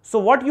 time. So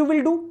what you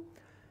will do?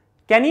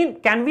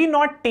 Can we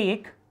not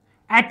take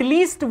at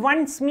least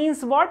once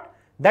means what?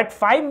 That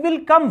 5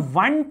 will come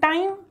 1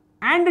 time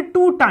and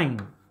 2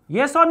 times.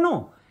 Yes or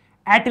no?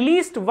 At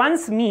least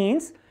once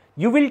means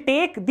you will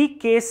take the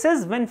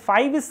cases when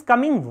 5 is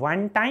coming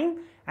 1 time,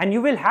 and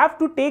you will have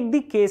to take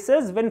the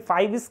cases when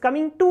 5 is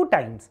coming 2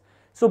 times.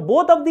 So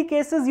both of the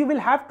cases you will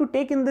have to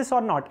take in this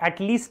or not, at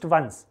least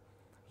once.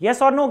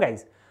 Yes or no,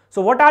 guys?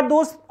 So what are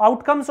those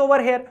outcomes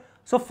over here?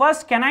 So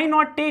first, can I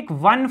not take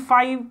 1,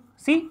 5,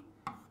 see?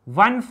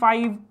 1,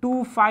 5,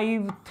 2,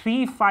 5,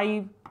 3,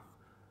 5,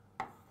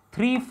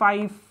 3,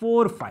 5,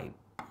 4, 5.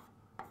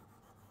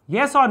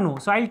 Yes or no?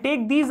 So I'll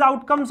take these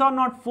outcomes or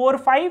not, 4,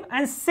 5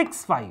 and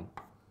 6, 5.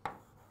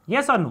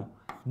 Yes or no?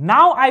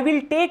 Now I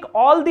will take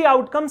all the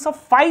outcomes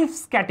of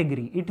 5's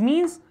category. It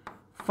means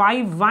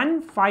 5,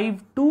 1,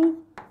 5,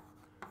 2,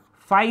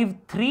 5,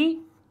 3,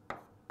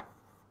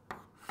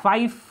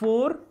 5,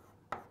 4,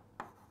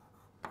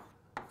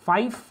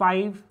 5,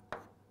 5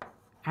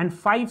 and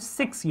 5,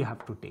 6 you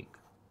have to take.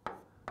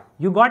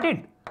 You got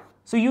it?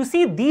 So you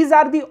see, these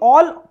are the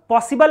all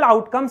possible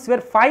outcomes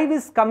where 5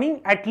 is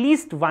coming at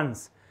least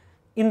once.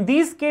 In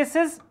these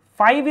cases,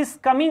 5 is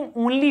coming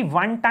only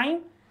one time.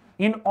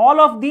 In all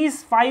of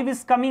these, 5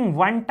 is coming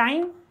one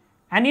time,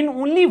 and in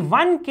only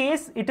one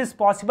case it is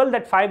possible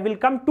that 5 will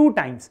come 2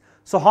 times.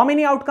 So how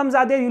many outcomes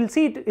are there? You will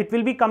see it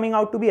will be coming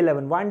out to be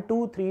 11. 1, 2,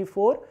 3,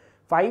 4,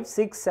 5,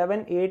 6,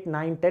 7, 8,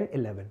 9, 10,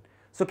 11.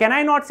 So can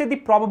I not say the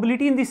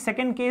probability in the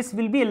second case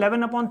will be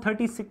 11 upon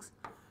 36?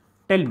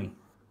 Tell me.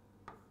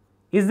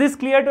 Is this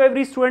clear to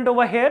every student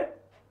over here?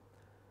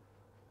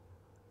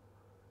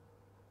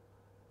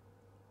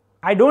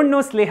 I don't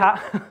know, Sleha.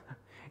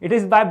 It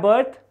is by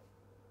birth.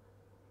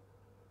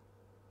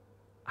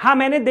 हाँ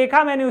मैंने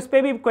देखा, मैंने उस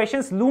पर भी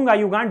questions लूंगा,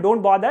 you can't, don't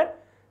bother,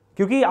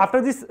 क्योंकि after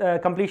this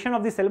completion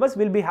of the syllabus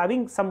will be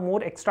having some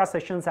more extra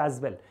sessions as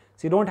well,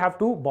 so you don't have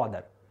to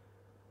bother.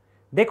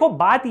 देखो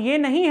बात ये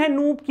नहीं है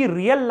नूब की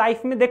रियल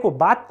लाइफ में, देखो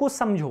बात को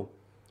समझो,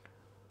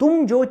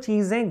 तुम जो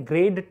चीजें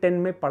ग्रेड 10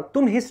 में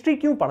तुम हिस्ट्री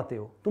क्यों पढ़ते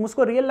हो, तुम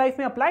उसको रियल लाइफ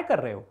में अप्लाई कर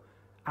रहे हो.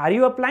 Are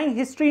you applying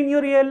history in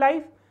your real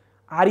life?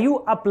 Are you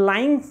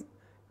applying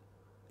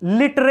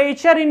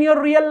literature in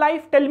your real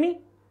life? Tell me.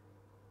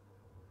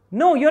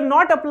 No, you're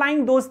not applying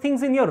those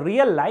things in your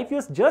real life.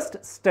 You're just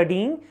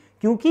studying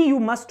क्योंकि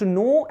you must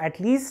know at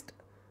least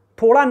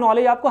थोड़ा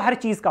knowledge आपको हर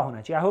चीज का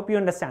होना चाहिए. I hope you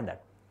understand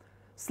that.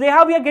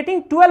 Sleha, we are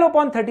getting 12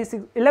 upon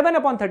 36, 11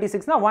 upon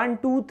 36 now. 1,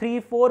 2, 3,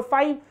 4,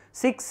 5,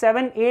 6,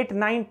 7, 8,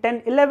 9,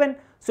 10, 11.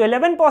 So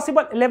 11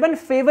 possible, 11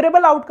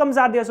 favorable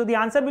outcomes are there. So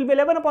the answer will be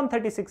 11 upon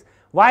 36.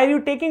 Why are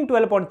you taking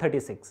 12 upon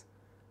 36?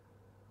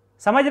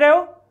 समझ रहे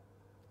हो?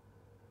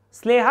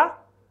 Sleha?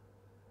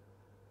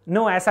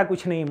 No, ऐसा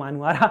कुछ नहीं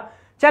मानू आ रहा.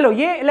 चलो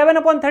ये 11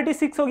 upon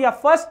 36 हो गया,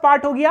 फर्स्ट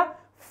पार्ट हो गया.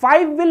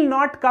 5 will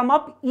not come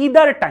up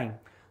either time.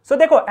 सो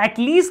देखो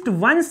एटलीस्ट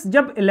वंस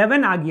जब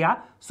 11 आ गया,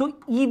 सो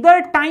ईदर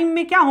टाइम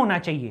में क्या होना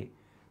चाहिए?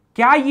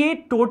 क्या ये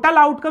टोटल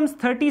आउटकम्स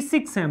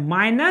 36 है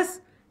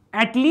माइनस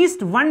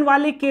एटलीस्ट 1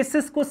 वाले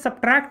केसेस को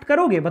सब्ट्रैक्ट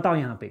करोगे? बताओ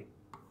यहां पे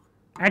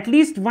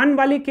एटलीस्ट 1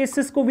 वाले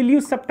केसेस को will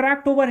you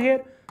subtract over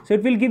here, so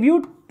it will give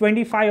you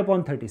 25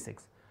 upon 36.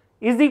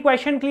 Is the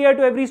question clear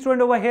to every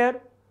student over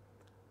here?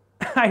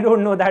 I don't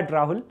know that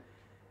Rahul.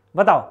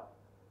 बताओ,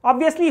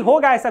 ऑब्वियसली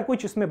होगा ऐसा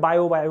कुछ उसमें,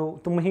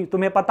 बायो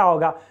तुम्हें पता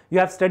होगा. You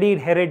have studied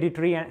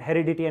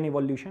heredity and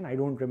evolution, I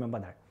don't remember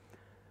that.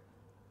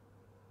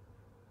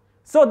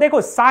 सो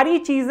देखो सारी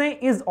चीजें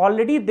is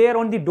already there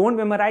on the don't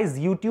memorise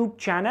YouTube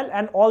channel,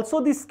 and also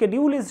the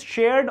schedule is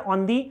shared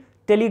on the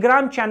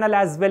Telegram channel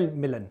as well,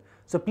 Milan.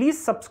 So please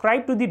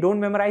subscribe to the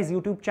don't memorise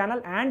YouTube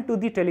channel and to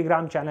the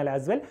Telegram channel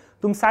as well.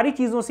 तुम सारी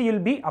चीजों से you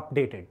will be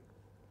updated.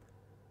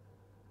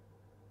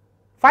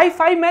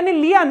 5-5 मैंने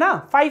लिया ना,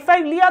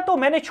 5-5 लिया तो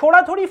मैंने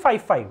छोड़ा थोड़ी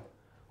 5-5.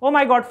 ओ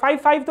माय गॉड,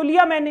 5-5 तो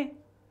लिया मैंने.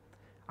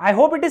 I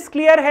hope it is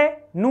clear है.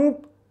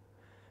 नूप,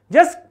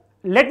 just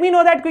let me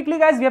know that quickly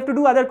guys. We have to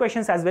do other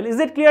questions as well.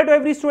 Is it clear to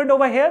every student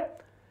over here?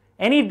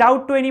 Any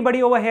doubt to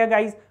anybody over here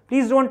guys?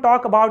 Please don't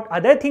talk about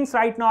other things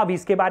right now. अभी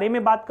इसके बारे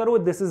में बात करो.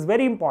 This is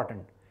very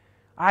important.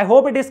 I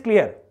hope it is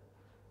clear.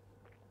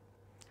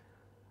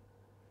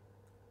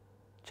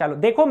 चलो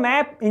देखो,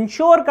 मैं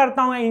ensure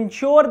करता हूं,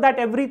 ensure that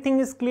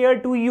everything is clear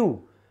to you.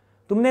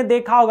 तुमने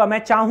देखा होगा, मैं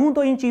चाहूं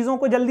तो इन चीजों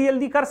को जल्दी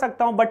जल्दी कर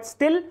सकता हूं, बट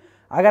स्टिल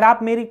अगर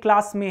आप मेरी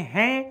क्लास में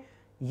हैं,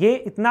 ये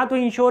इतना तो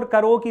इंश्योर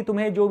करो कि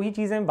तुम्हें जो भी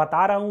चीजें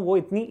बता रहा हूं वो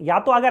इतनी, या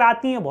तो अगर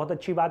आती हैं बहुत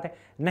अच्छी बात है,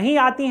 नहीं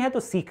आती हैं तो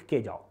सीख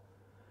के जाओ.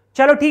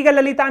 चलो ठीक है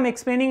Lalita, I am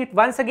explaining it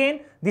once again.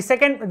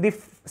 The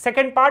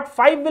second part,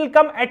 5 will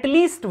come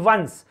at least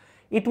once.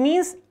 It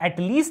means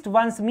at least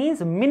once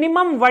means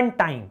minimum 1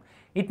 time.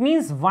 It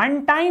means 1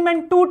 time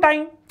and 2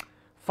 time.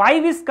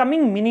 5 is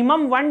coming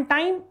minimum 1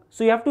 time,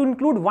 so you have to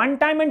include 1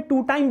 time and 2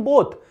 time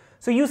both.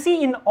 So you see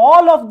in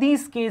all of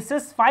these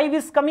cases 5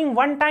 is coming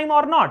 1 time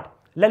or not.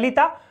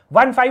 Lalita,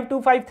 1 5 2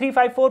 5 3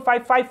 5 4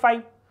 5 5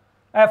 5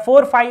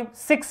 4 5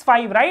 6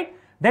 5, right?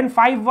 Then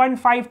 5 1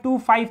 5 2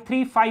 5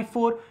 3 5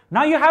 4.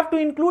 Now you have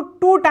to include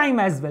 2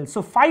 time as well.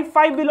 So 5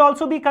 5 will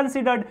also be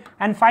considered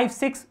and 5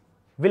 6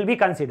 will be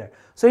considered.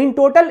 So in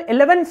total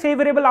 11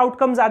 favorable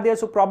outcomes are there.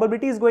 So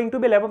probability is going to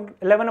be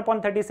 11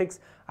 upon 36.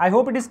 I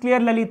hope it is clear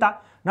Lalita.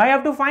 Now you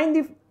have to find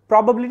the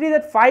probability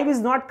that 5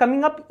 is not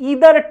coming up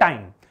either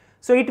time.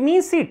 So it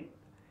means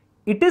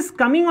it is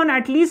coming on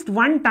at least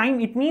 1 time.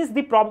 It means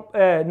the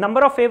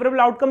number of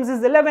favorable outcomes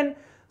is 11.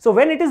 So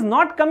when it is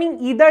not coming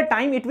either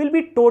time, it will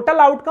be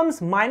total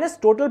outcomes minus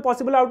total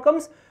possible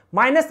outcomes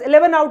minus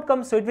 11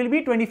 outcomes. So it will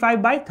be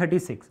 25 by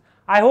 36.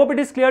 I hope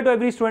it is clear to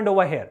every student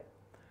over here.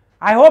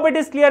 I hope it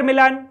is clear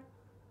मिलन.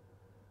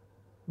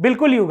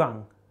 बिल्कुल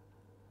युगांग,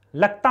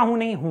 लगता हूं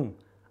नहीं हूं.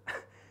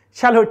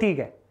 चलो ठीक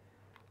है,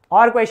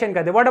 और question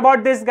करते. What about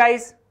this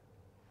guys?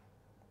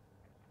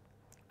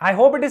 I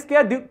hope it is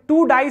clear. 2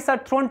 dice are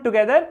thrown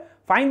together.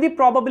 Find the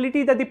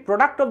probability that the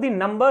product of the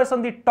numbers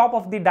on the top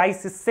of the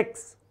dice is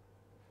 6.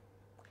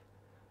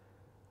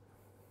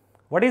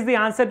 What is the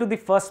answer to the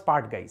first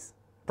part guys?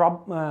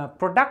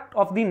 Product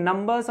of the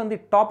numbers on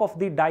the top of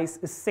the dice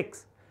is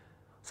 6.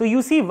 So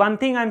you see one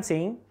thing I'm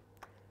saying,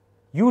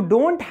 you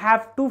don't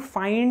have to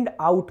find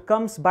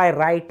outcomes by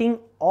writing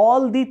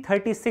all the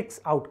 36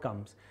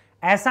 outcomes.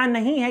 ऐसा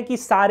नहीं है कि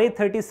सारे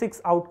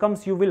 36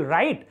 outcomes you will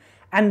write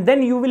and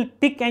then you will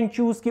pick and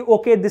choose ki,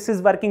 okay, this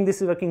is working,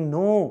 this is working.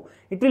 No,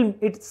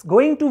 it's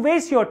going to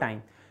waste your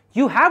time.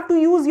 You have to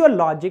use your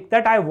logic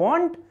that I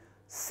want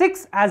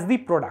 6 as the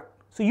product.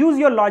 So use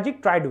your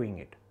logic, try doing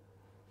it.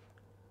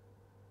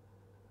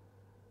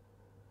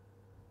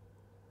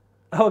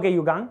 Okay,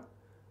 Yugang.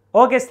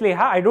 Okay,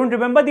 Sleha, I don't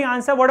remember the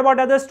answer. What about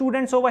other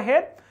students over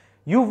here?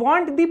 You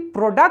want the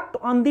product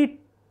on the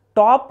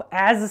top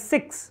as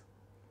 6.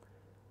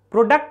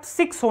 Product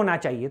 6 होना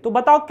चाहिए. तो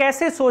बताओ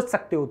कैसे सोच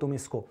सकते हो तुम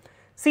इसको?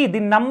 See, the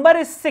number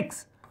is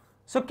 6.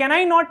 So can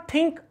I not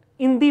think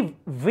in the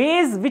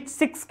ways which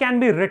 6 can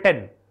be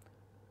written?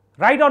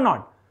 Right or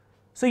not?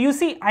 So you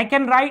see, I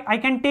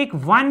can take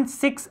 1,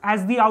 6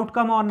 as the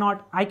outcome or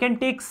not. I can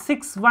take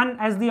 6, 1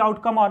 as the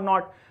outcome or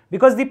not.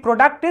 Because the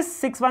product is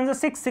 6 1s are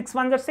 6, 6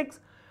 1s are 6.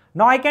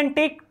 Now I can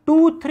take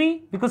 2,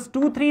 3 because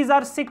 2 3s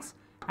are 6.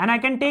 And I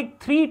can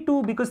take 3,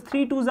 2 because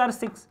 3 2s are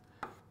 6.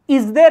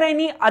 Is there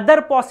any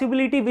other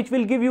possibility which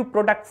will give you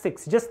product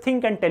 6? Just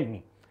think and tell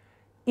me.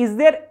 Is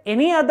there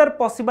any other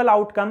possible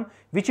outcome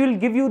which will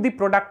give you the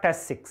product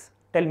as 6?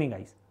 Tell me,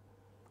 guys.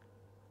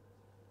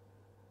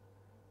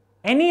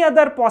 Any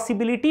other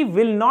possibility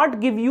will not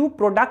give you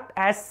product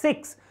as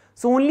 6.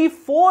 So only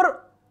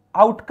 4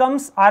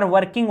 outcomes are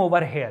working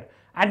over here.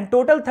 And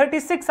total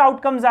 36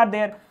 outcomes are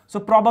there. So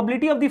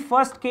probability of the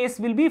first case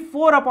will be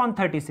 4 upon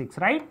 36,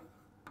 right?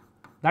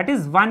 That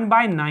is 1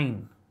 by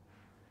 9.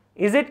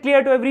 Is it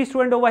clear to every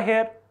student over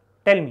here?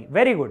 Tell me.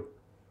 Very good.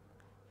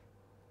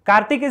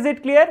 Karthik, is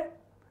it clear?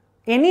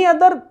 Any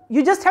other,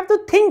 you just have to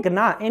think,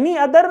 na? Any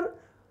other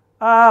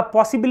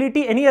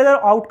possibility, any other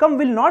outcome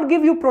will not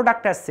give you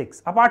product as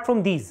 6 apart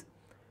from these.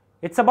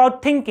 It's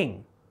about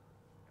thinking.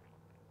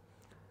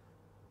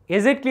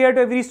 Is it clear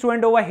to every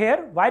student over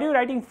here? Why are you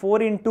writing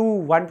 4 into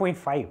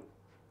 1.5?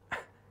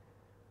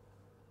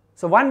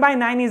 So 1 by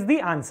 9 is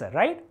the answer,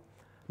 right?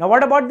 Now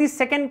what about the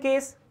second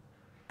case?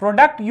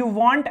 Product you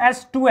want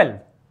as 12.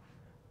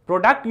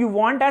 Product you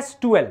want as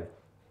 12.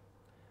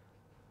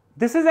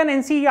 This is an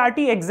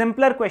NCERT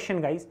exemplar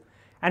question, guys.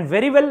 And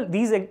very well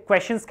these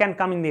questions can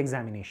come in the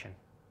examination.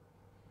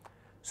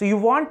 So you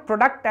want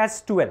product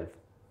as 12.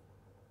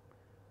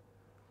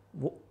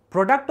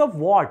 Product of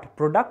what?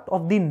 Product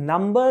of the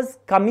numbers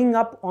coming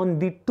up on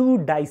the two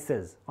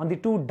dices, on the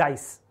two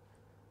dice.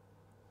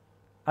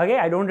 Okay,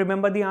 I don't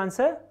remember the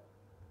answer.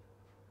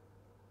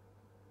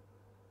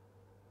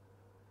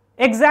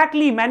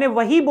 Exactly, मैंने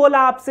वही बोला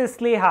आपसे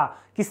स्लेहा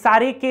कि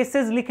सारे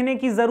cases लिखने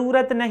की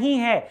जरूरत नहीं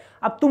है.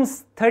 अब तुम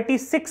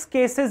 36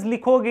 केसेस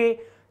लिखोगे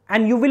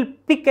and you will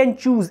pick and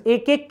choose,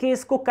 एक एक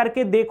केस को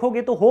करके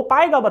देखोगे तो हो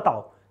पाएगा?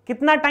 बताओ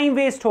कितना टाइम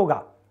वेस्ट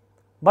होगा?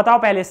 बताओ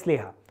पहले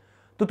स्लेहा.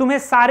 तो तुम्हें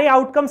सारे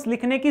आउटकम्स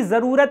लिखने की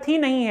जरूरत ही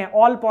नहीं है,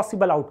 ऑल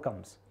पॉसिबल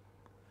आउटकम्स.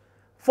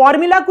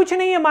 फॉर्मूला कुछ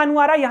नहीं है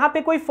मानुआरा, यहां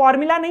पे कोई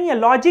फॉर्मूला नहीं है,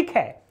 लॉजिक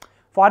है.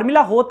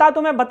 फॉर्मूला होता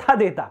तो मैं बता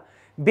देता.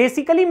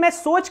 बेसिकली मैं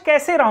सोच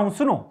कैसे रहा हूं,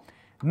 सुनो,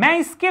 मैं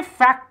इसके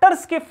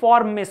फैक्टर्स के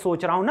फॉर्म में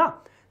सोच रहा हूं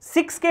ना.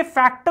 6 के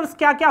फैक्टर्स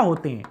क्या क्या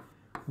होते हैं?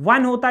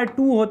 1 होता है,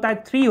 2 होता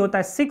है, 3 होता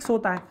है, 6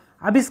 होता है.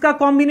 अब इसका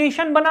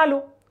कॉम्बिनेशन बना लो.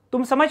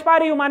 तुम समझ पा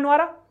रही हो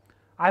मानवारा?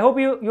 I hope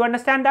you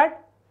understand that.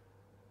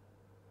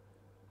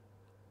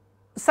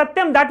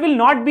 Satyam, that will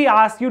not be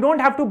asked. You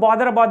don't have to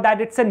bother about that.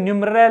 It's a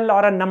numeral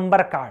or a number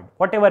card,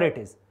 whatever it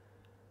is.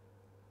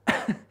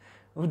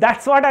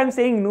 That's what I'm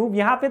saying, noob.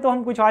 यहाँ पे तो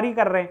हम कुछ और ही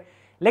कर रहे हैं.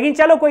 लेकिन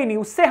चलो कोई नहीं,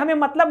 उससे हमें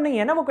मतलब नहीं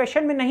है ना, वो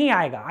क्वेश्चन में नहीं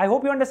आएगा. I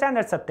hope you understand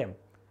that, सत्यम.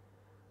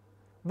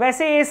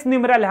 वैसे एस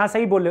न्यूमरल, हाँ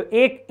सही बोल रहे हो,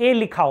 एक ए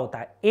लिखा होता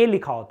है, ए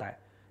लिखा होता है.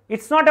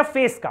 It's not a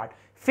face card.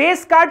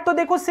 Face card तो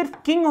देखो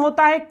सिर्फ किंग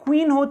होता है,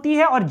 क्वीन होती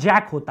है और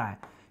जैक होता है,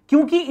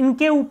 क्योंकि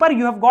इनके ऊपर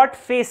you have got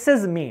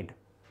faces made.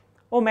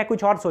 ओ मैं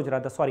कुछ और सोच रहा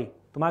था, सॉरी,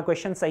 तुम्हारा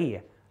क्वेश्चन सही है.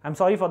 I am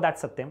sorry for that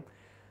सत्यम.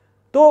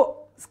 तो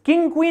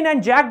king, queen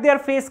and Jack they are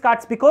face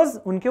cards because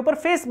उनके ऊपर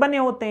फेस बने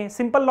होते हैं.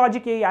 सिंपल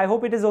लॉजिक यही. I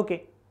hope it is okay.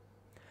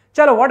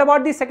 चलो, what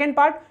about the second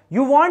part?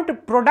 You want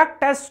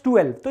product as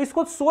 12. तो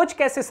इसको सोच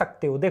कैसे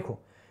सकते हो? देखो,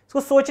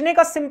 इसको सोचने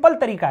का सिंपल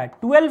तरीका है.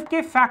 12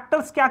 के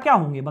फैक्टर्स क्या क्या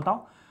होंगे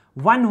बताओ?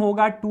 1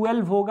 होगा,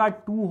 12 होगा,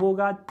 2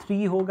 होगा,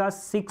 3 होगा,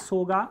 6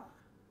 होगा,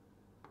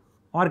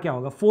 और क्या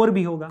होगा? 4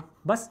 भी होगा.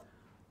 बस,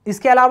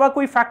 इसके अलावा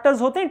कोई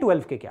फैक्टर्स होते हैं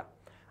 12 के क्या?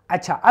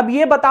 अच्छा, अब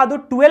ये बता दो,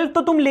 12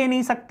 तो तुम ले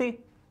नहीं सकते.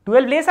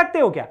 12 ले सकते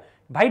हो क्या?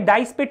 भाई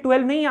डाइस पे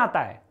 12 नहीं आता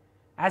है.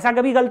 ऐसा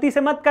कभी गलती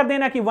से मत कर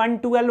देना कि 1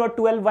 12 और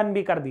 12 1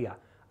 भी कर दिया,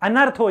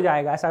 अनर्थ हो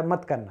जाएगा. ऐसा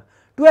मत करना.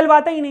 12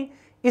 आता ही नहीं.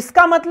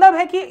 इसका मतलब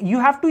है कि you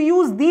have to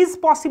use these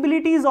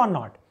possibilities और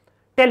not.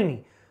 Tell me.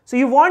 So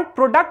you want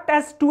product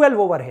as 12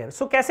 over here.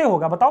 सो कैसे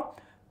होगा बताओ?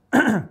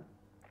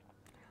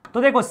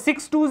 तो देखो,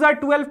 6 2s are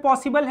 12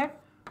 पॉसिबल है,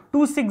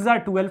 2 6s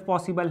are 12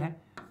 पॉसिबल है.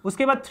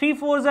 उसके बाद 3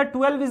 4s are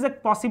 12 is a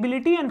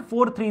possibility and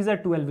 4 3s are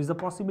 12 is a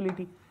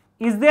possibility.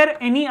 Is there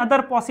any other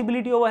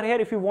possibility over here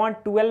if you want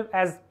 12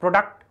 as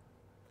product?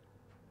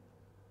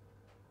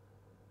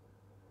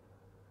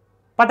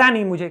 पता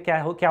नहीं मुझे क्या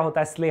होता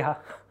है स्लेहा.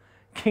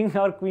 किंग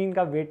और क्वीन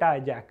का बेटा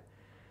है जैक.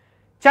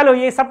 चलो,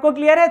 ये सबको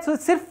क्लियर है. तो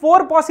सिर्फ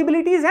 4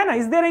 पॉसिबिलिटीज है ना.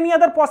 Is there any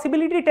other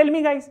possibility? Tell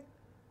me guys.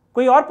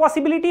 कोई और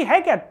पॉसिबिलिटी है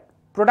क्या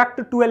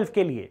प्रोडक्ट 12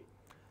 के लिए?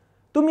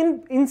 तुम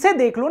इनसे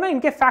देख लो ना,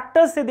 इनके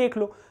फैक्टर्स से देख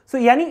लो. सो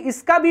यानी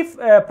इसका भी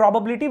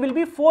probability will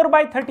be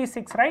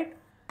 4/36, right,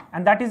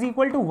 and that is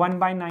equal to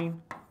 1/9.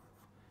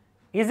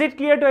 Is it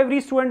clear to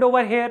every student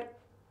over here?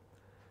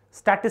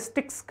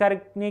 Statistics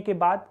करने के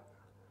बाद,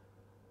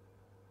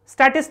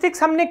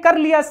 स्टैटिस्टिक्स हमने कर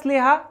लिया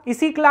स्नेहा.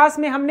 इसी क्लास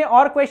में हमने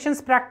और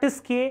क्वेश्चंस प्रैक्टिस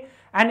किए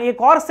एंड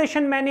एक और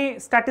सेशन मैंने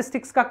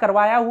स्टैटिस्टिक्स का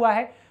करवाया हुआ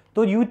है,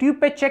 तो YouTube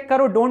पे चेक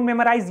करो, डोंट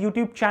मेमोराइज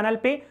YouTube चैनल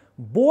पे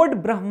बोर्ड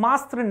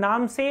ब्रह्मास्त्र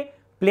नाम से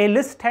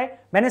प्लेलिस्ट है.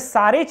 मैंने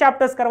सारे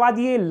चैप्टर्स करवा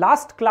दिए,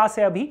 लास्ट क्लास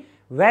है अभी.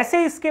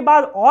 वैसे इसके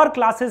बाद और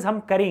क्लासेस हम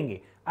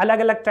करेंगे अलग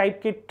अलग टाइप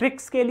के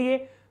ट्रिक्स के लिए,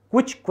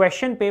 कुछ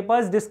क्वेश्चन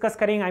पेपर्स डिस्कस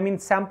करेंगे, आई मीन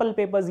सैंपल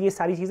पेपर्स, ये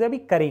सारी चीजें भी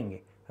करेंगे,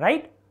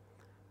 राइट?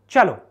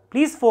 चलो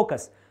please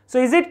focus. So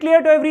is it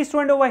clear to every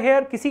student over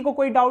here? किसी को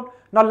कोई डाउट?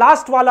 नाउ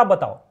लास्ट वाला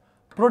बताओ.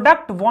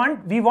 Product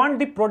we want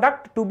the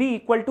product to be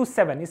equal to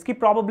 7. इसकी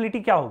प्रोबेबिलिटी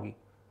क्या होगी?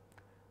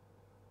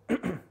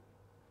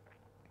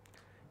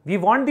 We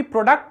want the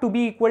product to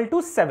be equal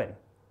to 7.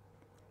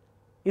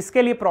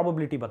 इसके लिए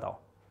प्रोबेबिलिटी बताओ.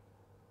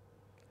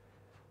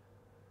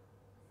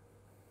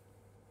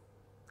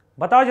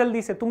 बताओ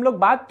जल्दी से. तुम लोग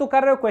बात तो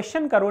कर रहे हो,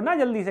 क्वेश्चन करो ना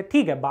जल्दी से.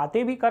 ठीक है,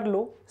 बातें भी कर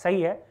लो,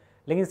 सही है,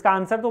 लेकिन इसका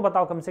आंसर तो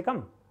बताओ कम से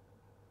कम.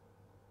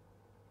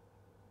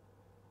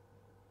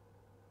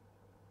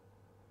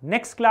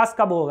 नेक्स्ट क्लास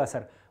कब होगा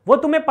सर? वो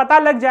तुम्हें पता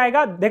लग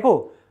जाएगा.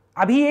 देखो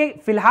अभी ये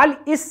फिलहाल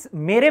इस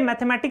मेरे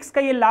मैथमेटिक्स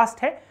का ये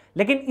लास्ट है,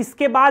 लेकिन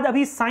इसके बाद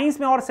अभी साइंस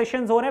में और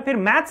सेशंस हो रहे हैं, फिर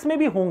मैथ्स में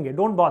भी होंगे,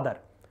 डोंट बॉदर.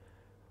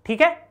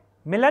 ठीक है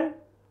मिलन,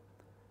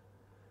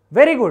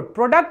 वेरी गुड.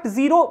 प्रोडक्ट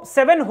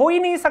 7 हो ही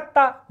नहीं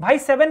सकता भाई.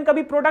 7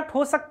 कभी प्रोडक्ट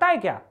हो सकता है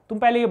क्या? तुम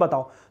पहले ये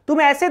बताओ.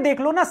 तुम ऐसे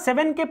देख लो ना,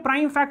 7 के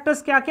प्राइम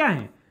फैक्टर्स क्या क्या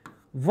हैं?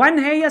 1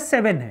 है या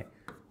 7 है,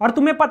 और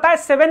तुम्हें पता है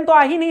 7 तो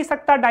आ ही नहीं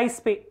सकता डाइस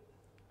पे,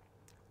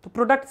 तो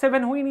प्रोडक्ट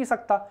 7 हो ही नहीं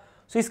सकता.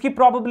 सो इसकी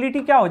प्रोबेबिलिटी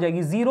क्या हो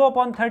जाएगी?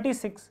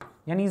 0/36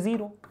 यानी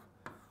 0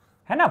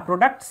 है ना.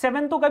 प्रोडक्ट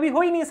 7 तो कभी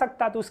हो ही नहीं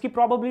सकता, तो उसकी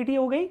प्रोबेबिलिटी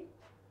हो गई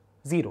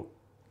 0.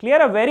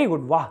 क्लियर है? Very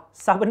good. वाह,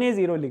 सबने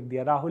 0 लिख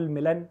दिया. राहुल,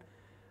 मिलन,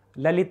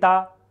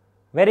 Lalita,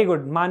 very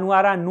good.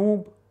 मानुआरा,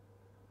 noob,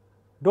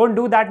 don't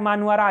do that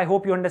मानुआरा. I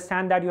hope you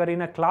understand that you are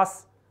in a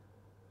class.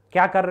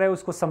 क्या कर रहे हो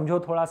उसको समझो,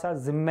 थोड़ा सा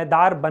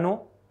जिम्मेदार बनो,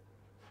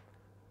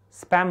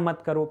 स्पैम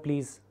मत करो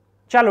प्लीज.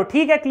 चलो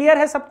ठीक है, क्लियर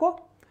है सबको?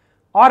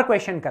 और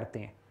क्वेश्चन करते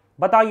हैं.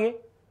 बताइए,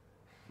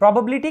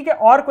 प्रोबेबिलिटी के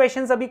और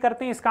क्वेश्चंस अभी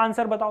करते हैं. इसका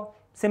आंसर बताओ.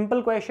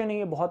 सिंपल क्वेश्चन है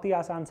ये, बहुत ही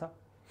आसान सा.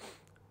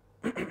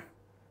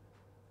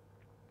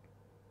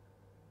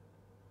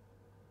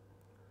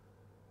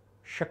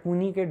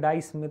 शकुनी के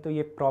डाइस में तो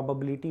ये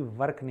प्रोबेबिलिटी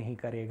वर्क नहीं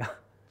करेगा.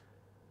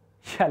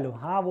 चलो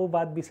हाँ, वो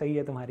बात भी सही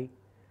है तुम्हारी.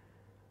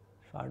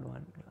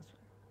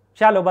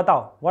 चलो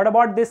बताओ. What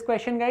about this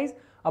question guys?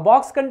 A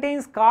box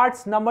contains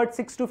cards numbered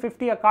 6 to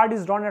 50. A card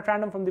is drawn at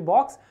random from the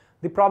box.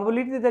 The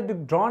probability that the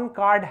drawn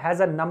card has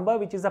a number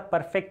which is a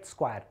perfect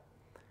square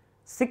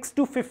 6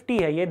 to 50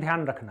 है, ये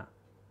ध्यान रखना.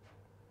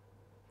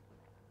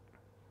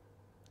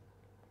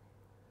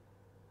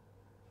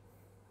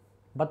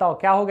 बताओ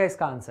क्या होगा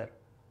इसका answer?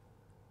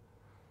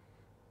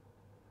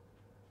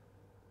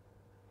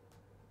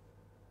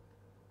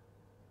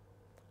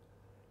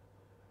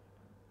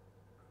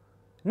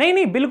 नहीं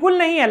नहीं, बिल्कुल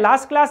नहीं है.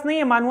 लास्ट क्लास नहीं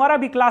है मानवारा,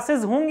 भी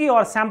क्लासेस होंगी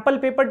और सैंपल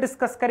पेपर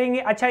डिस्कस करेंगे.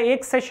 अच्छा,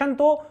 एक सेशन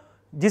तो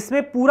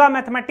जिसमें पूरा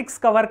मैथमेटिक्स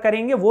कवर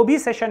करेंगे, वो भी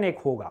सेशन एक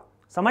होगा,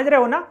 समझ रहे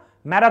हो ना?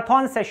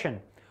 मैराथन सेशन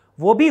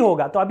वो भी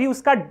होगा. तो अभी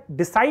उसका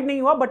डिसाइड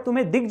नहीं हुआ, बट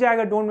तुम्हें दिख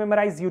जाएगा डोंट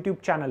मेमोराइज यूट्यूब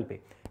चैनल पे.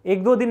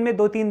 1-2 दिन में,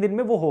 2-3 दिन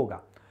में वो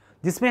होगा,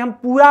 जिसमें हम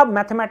पूरा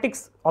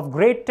mathematics of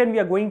grade 10 we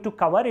are going to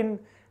cover in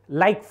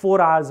like 4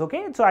 hours.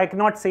 Okay, so I can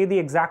not से the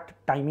exact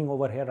timing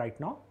over here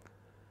right now.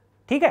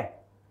 ठीक है,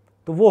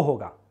 तो वो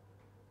होगा.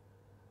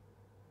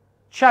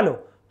 चलो,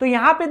 तो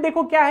यहां पे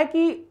देखो क्या है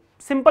कि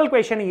सिंपल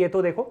क्वेश्चन है ये.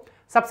 तो देखो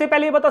सबसे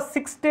पहले ये बताओ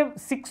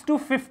 6 to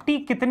 50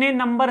 कितने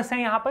नंबर्स हैं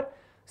यहां पर?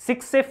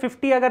 6 से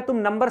 50 अगर तुम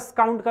नंबर्स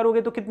काउंट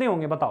करोगे तो कितने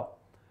होंगे बताओ?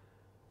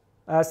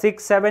 6,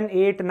 7,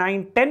 8,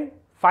 9, 10,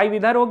 5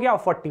 इधर हो गया और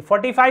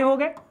 45 हो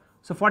गए.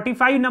 सो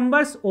 45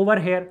 नंबर्स ओवर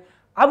हेयर.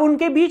 अब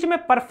उनके बीच में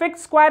परफेक्ट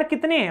स्क्वायर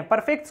कितने हैं?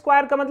 परफेक्ट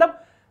स्क्वायर का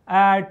मतलब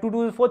 2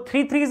 2 4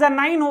 3 3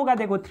 9 होगा.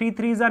 देखो 3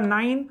 3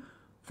 9,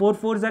 4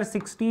 4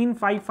 16,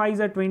 5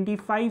 5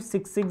 25,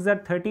 6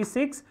 6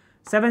 36,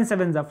 7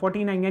 7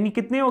 49. यानी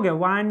कितने हो गए?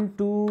 1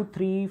 2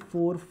 3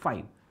 4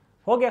 5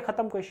 हो गया,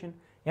 खत्म क्वेश्चन.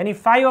 यानी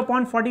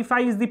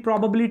 5/45 इज द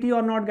प्रोबेबिलिटी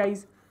और not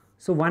guys?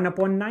 So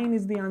 1/9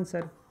 is the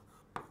answer.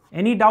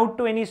 Any doubt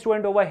to any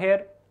student over here?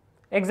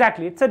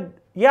 Exactly. It's a,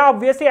 yeah,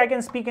 obviously I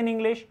can speak in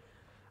English.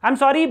 I'm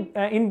sorry,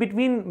 in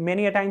between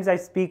many a times I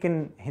speak in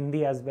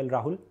Hindi as well,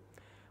 Rahul.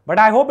 But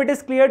I hope it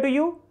is clear to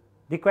you.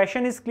 The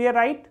question is clear,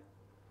 right?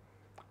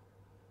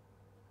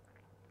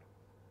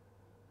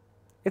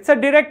 It's a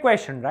direct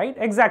question, right?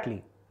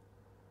 Exactly.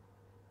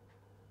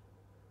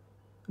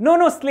 No,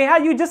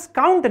 Sneha, you just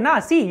count, na.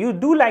 See, you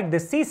do like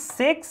this. See,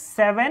 6,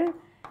 7,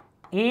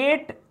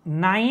 8,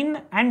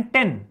 9 and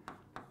 10.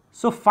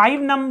 So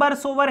 5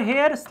 numbers over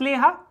here,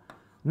 Sneha.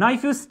 Now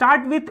if you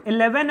start with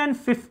 11 and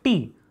 50,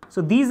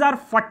 so these are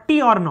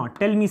 40 or not?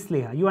 Tell me,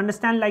 Sneha. You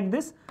understand like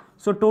this?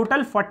 So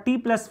total 40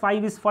 plus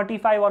 5 is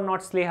 45 or not,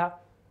 Sleha?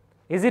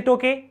 Is it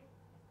okay?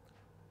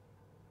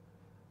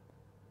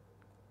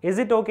 Is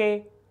it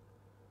okay?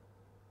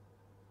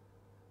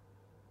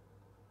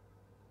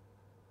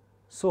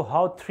 So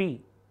how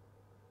 3?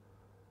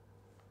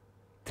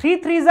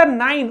 3 3s are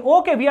 9.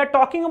 Okay, we are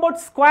talking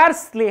about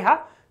squares, Sleha.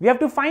 We have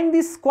to find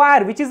the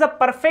square, which is a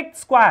perfect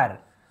square.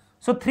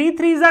 So 3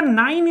 3s are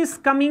 9 is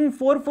coming,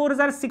 4 4s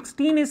are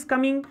 16 is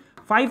coming,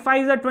 5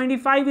 5s are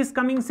 25 is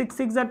coming, 6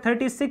 6s are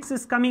 36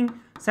 is coming,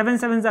 7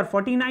 7s are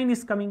 49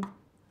 is coming.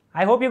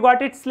 I hope you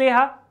got it,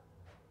 Sleha.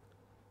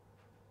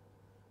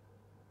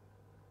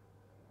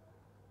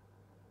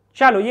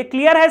 चलो ये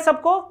clear है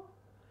सबको?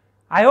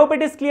 I hope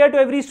it is clear to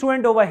every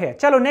student over here.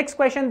 चलो next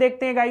question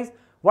देखते हैं guys.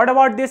 What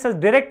about this as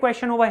direct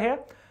question over here?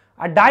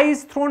 A die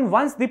is thrown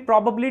once, the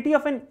probability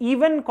of an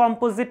even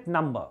composite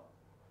number.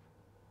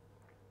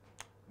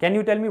 Can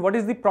you tell me what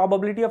is the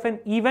probability of an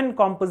even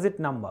composite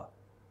number?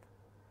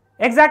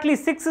 Exactly,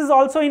 6 is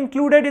also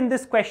included in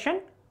this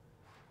question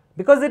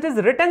because it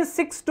is written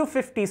 6 to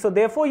 50. So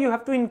therefore you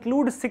have to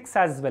include 6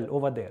 as well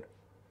over there.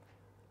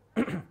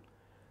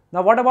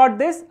 Now what about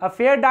this? A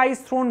fair die is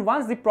thrown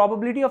once, the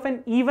probability of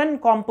an even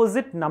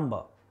composite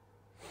number.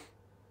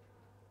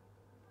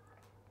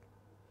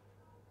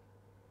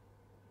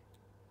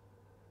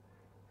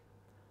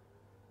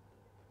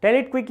 Tell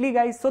it quickly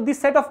guys. So the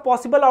set of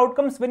possible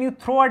outcomes when you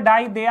throw a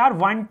die, they are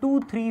 1,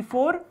 2, 3,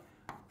 4,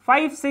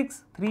 5,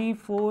 6, 3,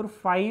 4,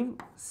 5,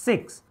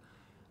 6.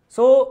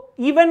 So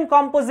even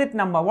composite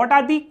number. What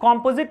are the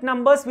composite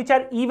numbers which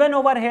are even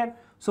over here?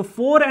 So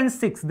 4 and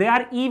 6, they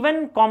are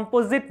even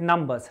composite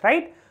numbers,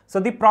 right? So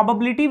the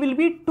probability will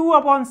be 2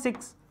 upon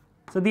 6.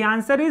 So the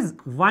answer is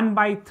 1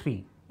 by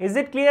 3. Is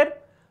it clear?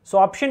 So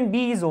option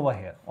B is over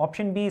here.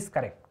 Option B is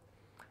correct.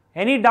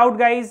 Any doubt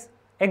guys?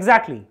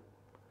 Exactly.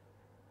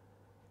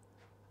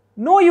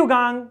 No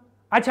युगांग.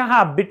 अच्छा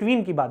हाँ,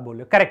 between की बात बोल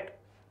रहे हो, correct,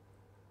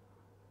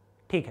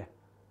 ठीक है.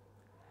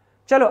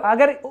 चलो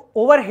अगर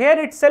over here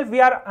itself we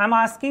are I am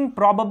asking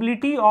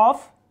probability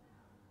of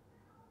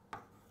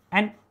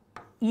N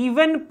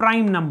even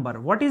prime number.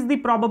 What is the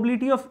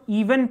probability of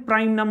even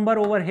prime number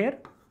over here?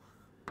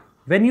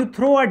 When you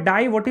throw a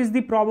die, what is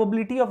the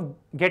probability of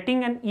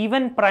getting an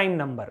even prime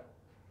number?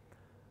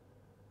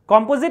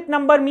 Composite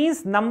number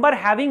means number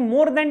having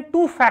more than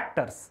 2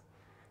 factors.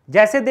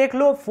 जैसे देख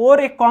लो 4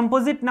 एक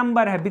composite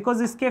number है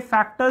because इसके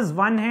factors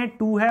 1 है,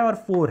 2 है और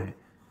 4 है,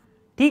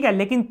 ठीक है.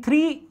 लेकिन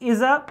 3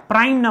 is a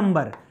prime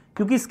number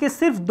क्योंकि इसके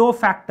सिर्फ 2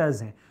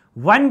 factors हैं.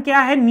 1 क्या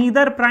है?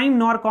 neither prime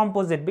nor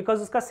composite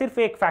because उसका सिर्फ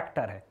एक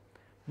factor है.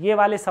 ये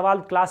वाले सवाल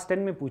क्लास 10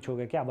 में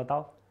पूछोगे क्या,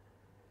 बताओ.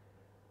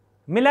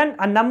 Milan,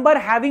 a number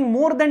having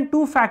more than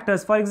 2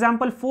 factors, for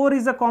example 4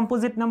 is a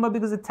composite number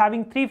because it's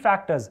having 3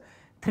 factors.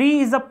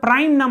 3 is a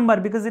prime number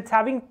because it's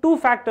having 2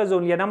 factors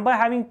only. A number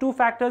having 2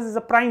 factors is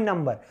a prime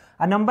number.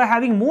 A number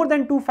having more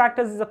than 2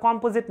 factors is a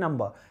composite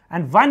number.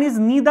 And 1 is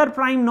neither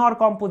prime nor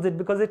composite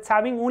because it's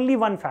having only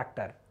 1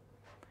 factor.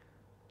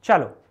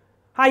 चलो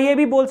हाँ, ये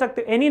भी बोल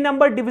सकते हो any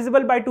number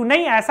divisible by 2.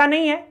 नहीं, ऐसा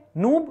नहीं है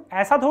नूब,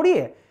 ऐसा थोड़ी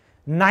है.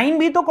 9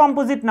 भी तो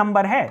कॉम्पोजिट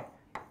नंबर है,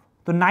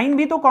 तो 9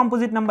 भी तो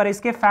कॉम्पोजिट नंबर है,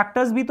 इसके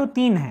फैक्टर्स भी तो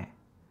 3 हैं.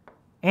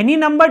 Any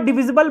number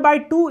divisible by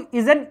 2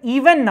 is an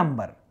even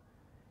number.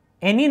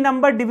 Any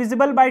number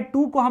divisible by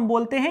 2 को हम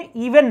बोलते हैं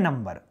इवन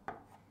नंबर.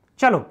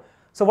 चलो,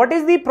 so what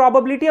is the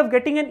probability of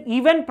getting an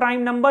even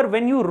prime number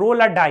when you role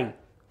a die?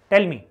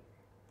 Tell me.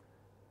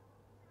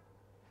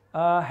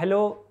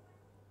 Hello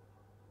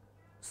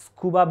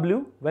scuba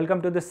blue,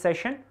 welcome to this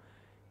session.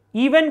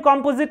 Even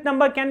composite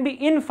number can be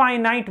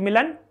infinite,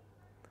 Milan.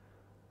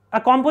 A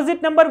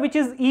composite number which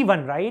is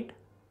even, right?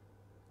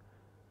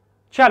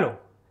 चलो,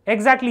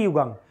 exactly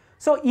युगांग.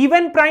 So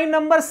even prime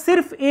number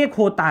सिर्फ एक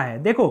होता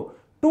है. देखो,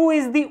 2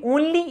 is the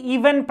only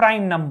even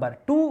prime number.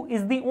 2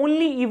 is the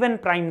only even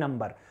prime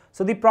number.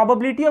 So the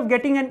probability of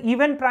getting an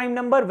even prime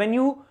number when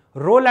you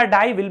roll a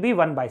die will be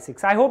 1 by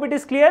 6. I hope it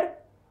is clear.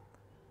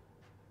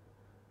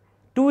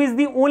 2 is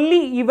the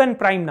only even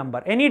prime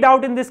number. Any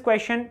doubt in this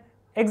question?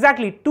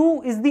 Exactly,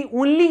 2 is the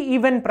only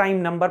even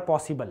prime number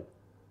possible.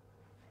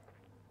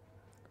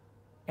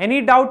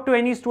 Any doubt to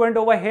any student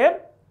over here?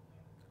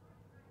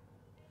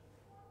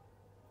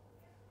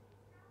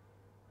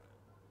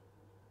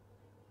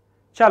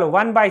 Chalo,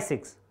 1 by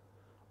 6.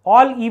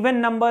 All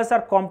even numbers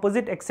are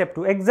composite except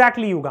 2.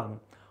 Exactly, Yugang.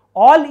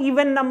 All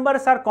even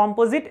numbers are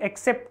composite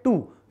except 2.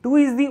 2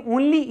 is the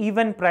only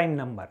even prime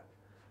number.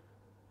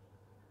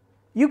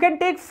 You can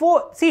take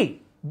 4.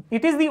 See,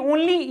 it is the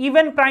only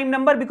even prime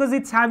number because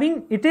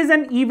it is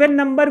an even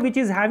number which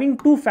is having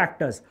 2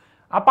 factors.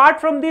 Apart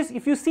from this,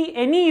 if you see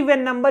any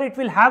even number, it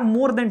will have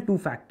more than 2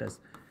 factors.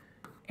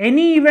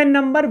 Any even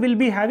number will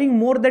be having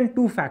more than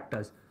 2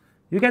 factors.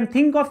 You can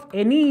think of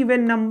any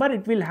even number,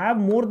 it will have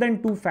more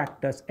than 2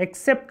 factors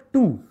except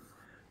 2.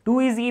 2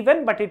 is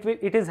even, but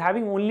it is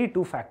having only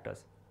 2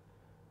 factors.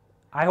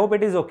 I hope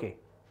it is okay.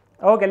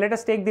 Okay, let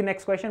us take the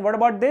next question. What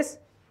about this?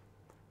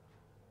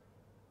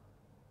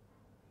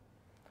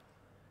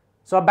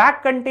 So a bag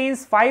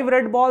contains 5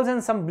 red balls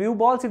and some blue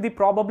balls. If the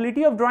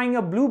probability of drawing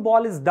a blue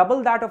ball is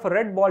double that of a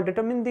red ball,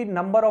 determine the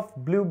number of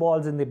blue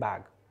balls in the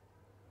bag.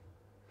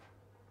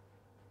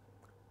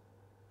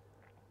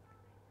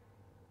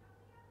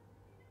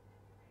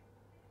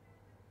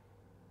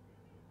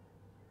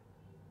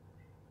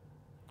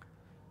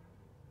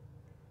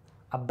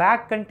 A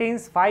bag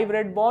contains 5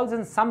 red balls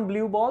and some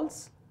blue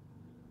balls.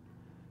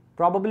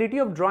 Probability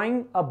of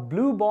drawing a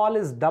blue ball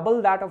is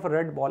double that of a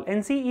red ball.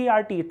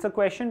 NCERT, it's a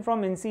question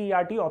from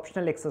NCERT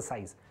optional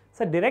exercise.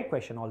 It's a direct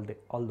question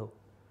although.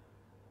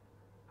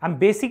 I'm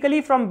basically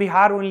from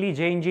Bihar only,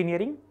 J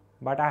Engineering,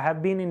 but I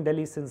have been in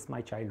Delhi since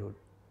my childhood.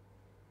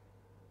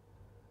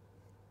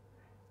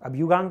 अब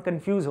युगांग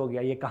confuse हो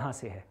गया ये कहां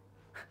से है.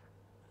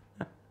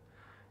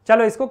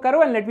 चलो इसको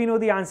करो and let me know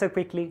the answer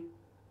quickly.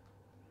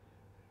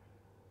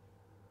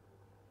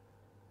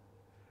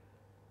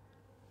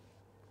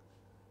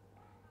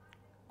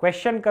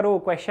 Question करो,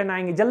 क्वेश्चन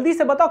आएंगे, जल्दी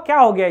से बताओ क्या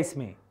हो गया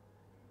इसमें.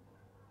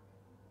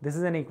 This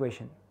is an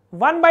equation.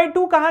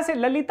 1/2 कहां से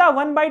Lalita?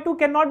 1/2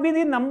 can not be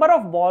the number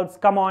of balls.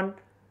 Come on,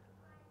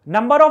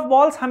 number of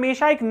balls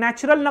हमेशा एक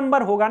नेचुरल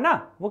नंबर होगा ना,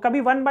 वो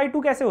कभी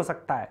 1/2 कैसे हो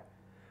सकता है?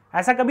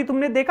 ऐसा कभी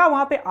तुमने देखा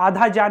वहां पे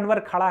आधा जानवर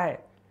खड़ा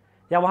है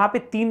या वहां पे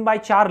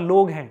 3/4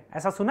 लोग हैं,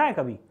 ऐसा सुना है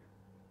कभी?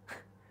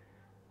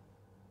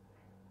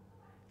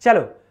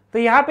 चलो तो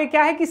यहां पे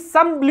क्या है कि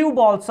सम blue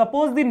balls,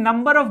 suppose the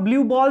number of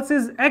blue balls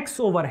is x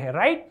over here,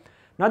 right?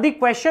 Now the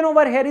question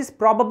over here is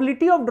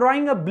probability of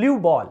drawing a blue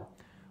ball.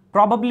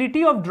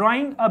 Probability of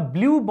drawing a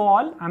blue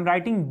ball, I'm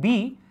writing B,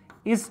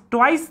 is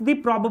twice the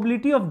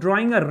probability of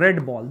drawing a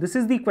red ball. This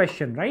is the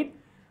question, right?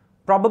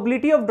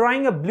 Probability of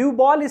drawing a blue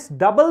ball is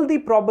double the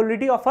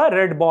probability of a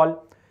red ball.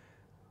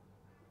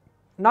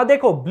 Now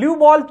देखो blue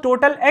ball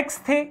total x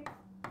थे.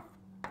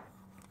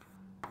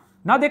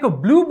 Now देखो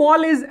blue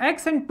ball is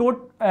x and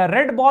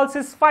red balls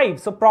is 5.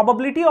 So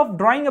probability of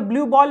drawing a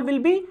blue ball will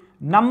be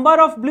number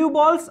of blue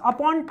balls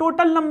upon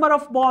total number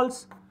of balls.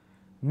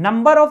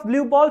 Number of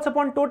blue balls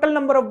upon total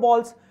number of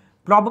balls.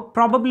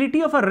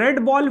 Probability of a red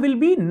ball will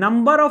be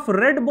number of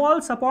red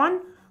balls upon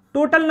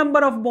total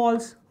number of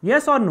balls.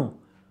 Yes or no?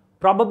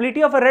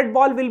 Probability of a red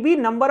ball will be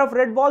number of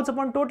red balls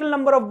upon total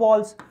number of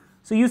balls.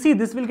 So you see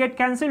this will get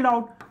cancelled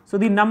out.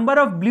 So the number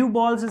of blue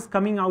balls is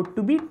coming out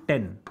to be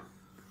 10.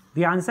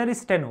 The answer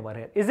is 10 over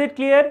here. Is it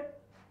clear?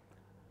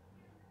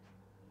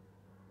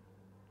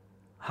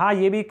 हाँ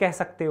ये भी कह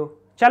सकते हो.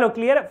 चलो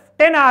clear.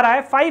 10 आ रहा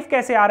है, 5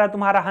 कैसे आ रहा है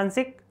तुम्हारा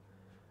हंसिक?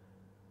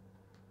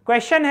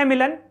 क्वेश्चन है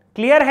मिलन,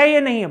 क्लियर है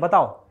ये नहीं है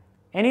बताओ.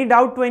 Any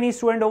doubt to any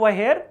student over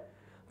here?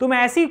 तुम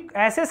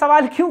ऐसे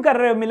सवाल क्यों कर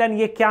रहे हो मिलन?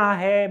 ये क्या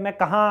है, मैं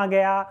कहां आ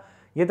गया,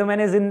 ये तो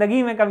मैंने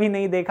जिंदगी में कभी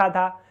नहीं देखा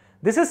था.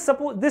 This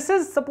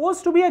is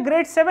suppose to be a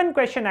grade 7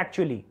 question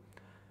actually,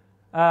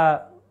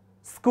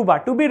 Scuba,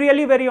 to be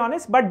really very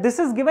honest, but this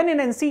is given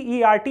in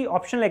NCERT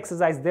optional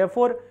exercise.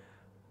 Therefore,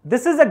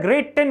 this is a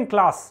grade 10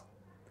 class.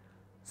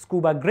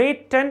 Scuba,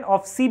 grade 10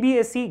 of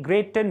CBSE,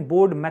 grade 10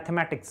 board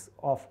mathematics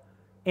of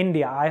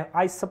India.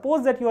 I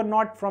suppose that you are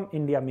not from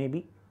India,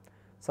 maybe.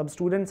 Some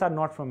students are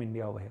not from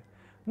India over here.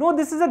 No,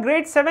 this is a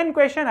grade 7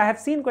 question. I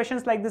have seen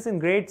questions like this in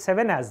grade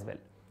 7 as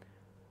well.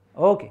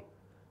 Okay.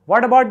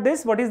 What about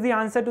this? What is the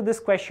answer to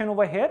this question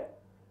over here?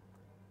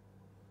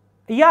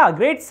 Yeah,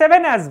 grade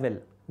 7 as well.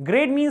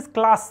 Grade means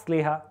class,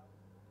 Sleha.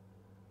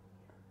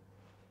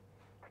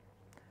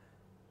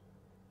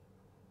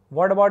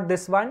 What about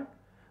this one?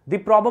 The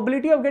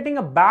probability of getting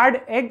a bad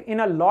egg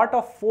in a lot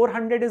of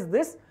 400 is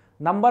this.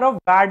 Number of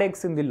bad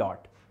eggs in the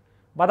lot.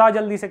 बताओ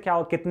जल्दी से क्या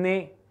हो, कितने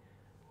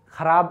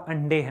खराब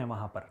अंडे हैं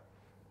वहां पर.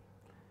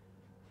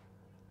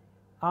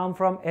 I'm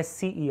from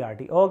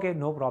SCERT. Okay,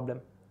 no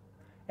problem.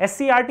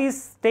 SCERT is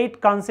State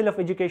Council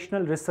of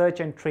Educational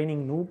Research and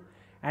Training, noob.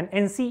 And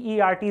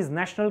NCERT is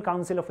National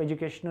Council of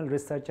Educational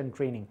Research and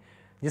Training,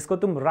 जिसको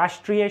तुम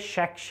राष्ट्रीय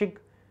शैक्षिक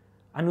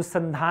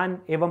अनुसंधान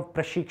एवं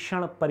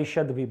प्रशिक्षण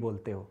परिषद भी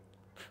बोलते हो.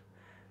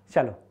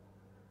 चलो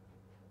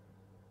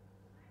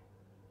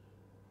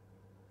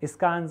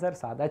इसका आंसर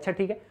सादा. अच्छा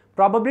ठीक है.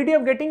 Probability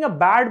of getting a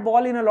bad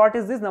ball in a lot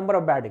is this.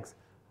 Number of bad eggs.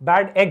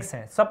 Bad eggs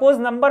है.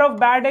 Suppose number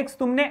of bad eggs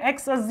तुमने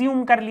x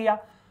assume कर लिया.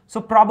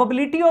 So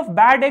probability of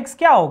bad eggs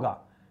क्या होगा?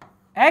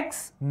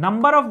 x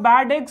number of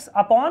bad eggs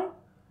upon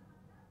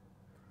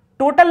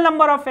total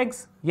number of eggs.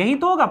 यही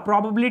तो होगा.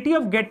 Probability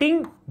of getting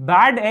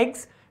bad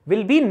eggs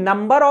will be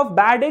number of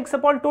bad eggs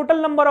upon total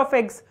number of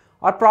eggs.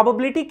 और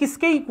probability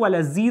किसके equal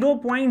है?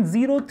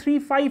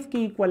 0.035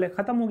 के equal है.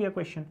 खत्म हो गया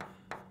क्वेश्चन.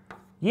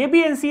 ये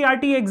भी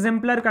NCERT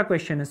एग्जाम्पलर का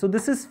क्वेश्चन है. So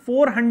this is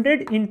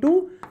 400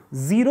 into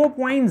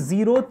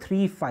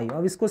 0.035.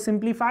 अब इसको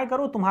सिंप्लीफाई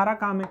करो, तुम्हारा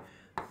काम है.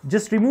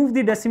 Just remove the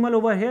decimal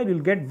over here,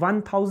 you'll get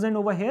 1000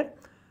 over here.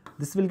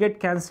 This will get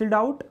cancelled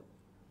out.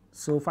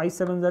 So 5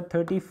 7s are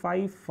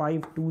 35,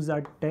 5 2s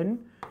are 10,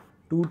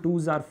 2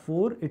 2s are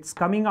 4. It's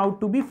coming out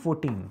to be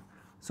 14.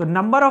 So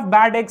number of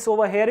bad eggs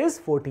over here is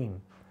 14.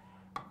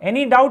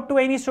 Any doubt to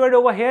any student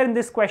over here in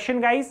this question,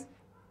 guys?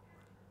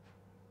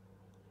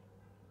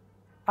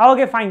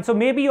 Okay, fine. So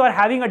maybe you are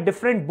having a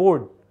different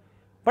board.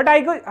 But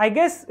I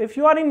guess if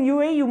you are in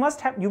UAE,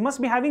 you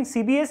must be having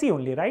CBSE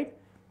only, right?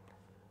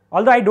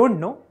 Although I don't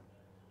know,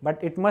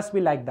 but it must be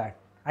like that.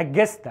 I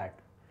guess that.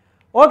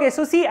 Okay,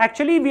 so see,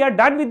 actually we are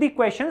done with the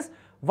questions.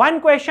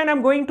 One question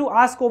I'm going to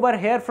ask over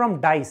here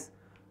from DICE.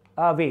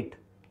 Wait.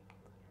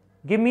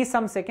 Give me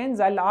some seconds.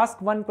 I'll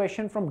ask one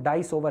question from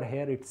DICE over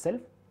here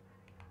itself.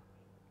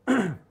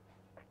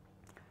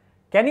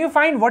 Can you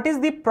find what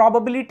is the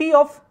probability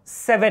of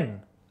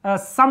sum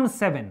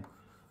 7?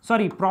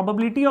 Sorry,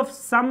 probability of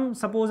sum,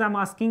 suppose I'm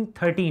asking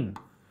 13.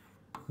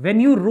 When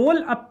you roll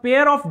a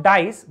pair of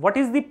dice, what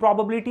is the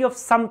probability of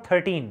sum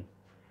 13?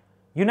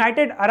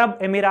 United Arab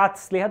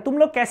Emirates, Sleha, तुम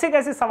लोग कैसे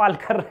कैसे सवाल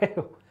कर रहे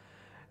हो?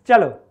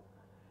 चलो.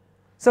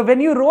 So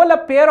when you roll a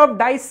pair of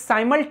dice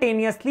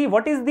simultaneously,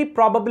 what is the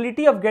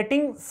probability of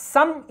getting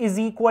sum is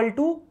equal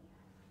to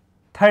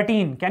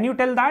 13? Can you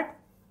tell that?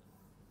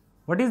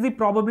 What is the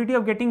probability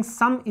of getting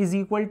sum is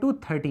equal to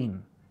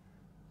 13?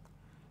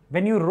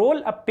 When you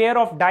roll a pair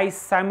of dice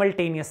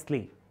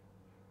simultaneously.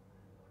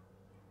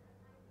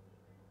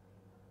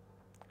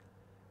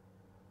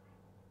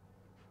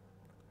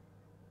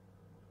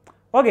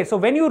 Okay, so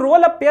when you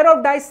roll a pair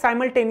of dice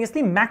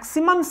simultaneously,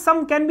 maximum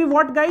sum can be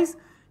what, guys?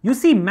 You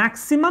see,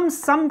 maximum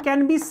sum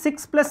can be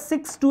 6 plus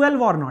 6,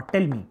 12 or not?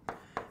 Tell me.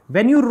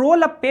 When you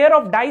roll a pair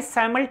of dice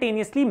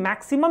simultaneously,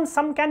 maximum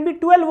sum can be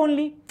 12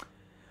 only.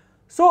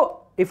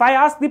 So, if I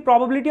ask the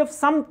probability of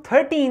sum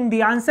 13,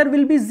 the answer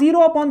will be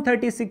 0 upon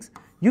 36.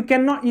 You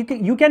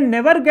can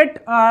never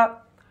get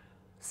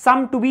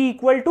sum to be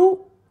equal to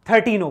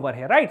 13 over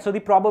here, right? So, the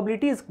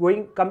probability is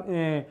going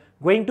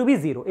to be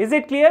 0. Is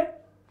it clear?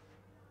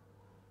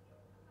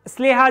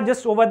 Sleha,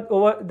 just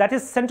over, that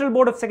is Central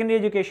Board of Secondary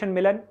Education,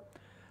 Milan.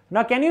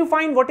 Now, can you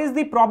find what is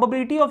the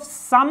probability of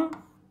sum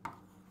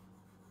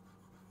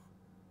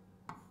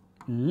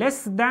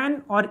less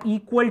than or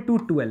equal to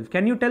 12?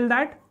 Can you tell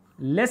that?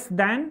 Less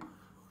than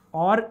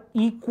or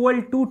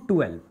equal to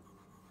 12.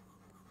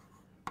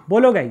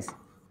 Bolo, guys.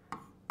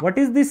 What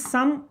is the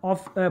sum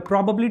of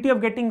probability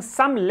of getting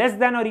sum less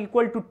than or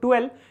equal to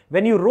 12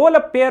 when you roll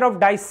a pair of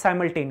dice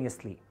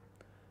simultaneously?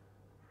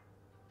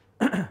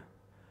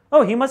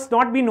 Oh, he must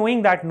not be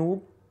knowing that,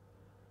 noob.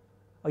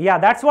 Oh, yeah,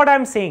 that's what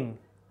I'm saying.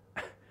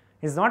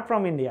 He's not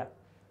from India.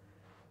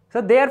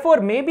 So therefore,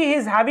 maybe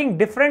he's having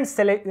different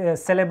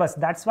syllabus.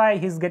 That's why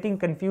he's getting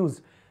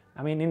confused.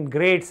 I mean, in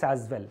grades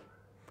as well.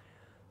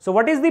 So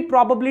what is the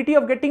probability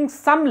of getting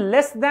sum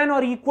less than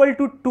or equal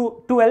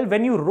to 12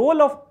 when you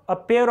roll a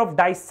pair of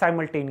dice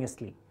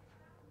simultaneously?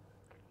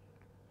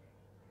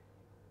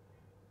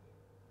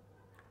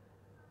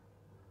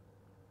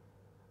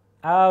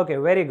 Okay,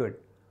 very good.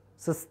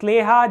 So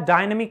Sleha,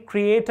 Dynamic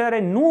Creator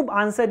and Noob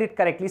answered it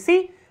correctly.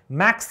 See,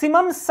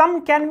 maximum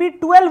sum can be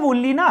 12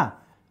 only, na?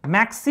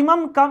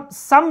 Maximum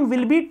sum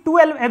will be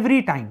 12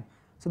 every time.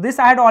 So this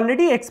I had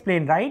already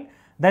explained, right?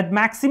 That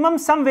maximum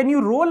sum when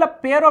you roll a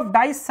pair of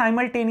dice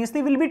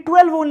simultaneously will be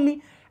 12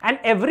 only. And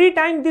every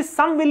time this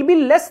sum will be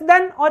less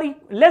than or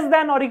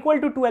equal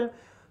to 12.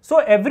 So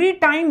every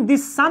time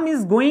this sum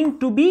is going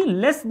to be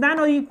less than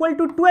or equal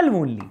to 12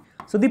 only.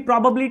 So the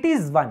probability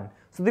is 1.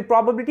 So the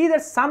probability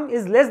that sum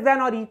is less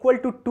than or equal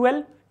to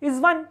 12 is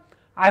 1.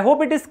 I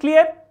hope it is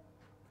clear.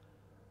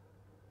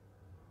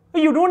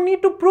 You don't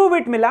need to prove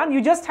it, Milan.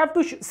 You just have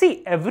to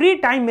see every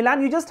time,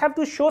 Milan, you just have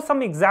to show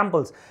some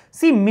examples.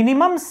 See,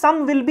 minimum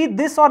sum will be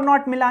this or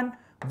not, Milan.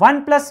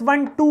 1 plus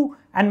 1, 2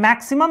 and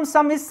maximum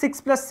sum is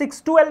 6 plus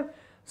 6, 12.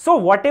 So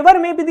whatever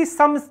may be the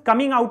sum is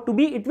coming out to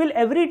be, it will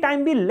every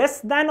time be less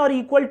than or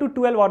equal to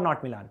 12 or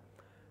not, Milan.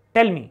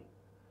 Tell me.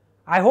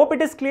 I hope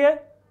it is clear.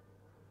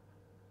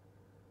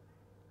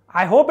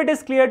 I hope it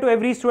is clear to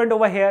every student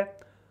over here.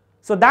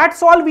 So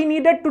that's all we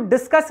needed to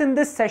discuss in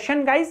this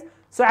session, guys.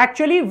 So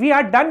actually we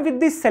are done with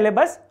this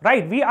syllabus,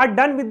 right? We are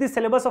done with the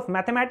syllabus of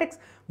mathematics,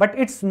 but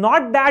it's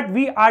not that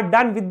we are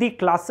done with the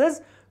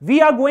classes.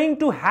 We are going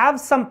to have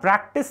some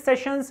practice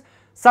sessions,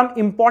 some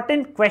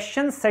important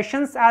question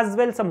sessions as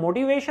well, some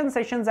motivation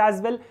sessions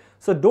as well.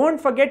 So don't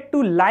forget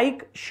to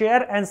like,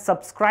 share and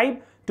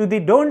subscribe to the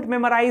Don't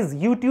Memorize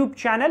YouTube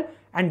channel,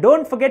 and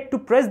don't forget to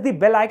press the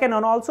bell icon,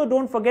 and also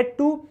don't forget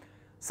to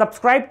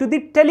subscribe to the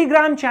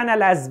Telegram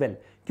channel as well.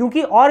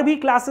 क्योंकि और भी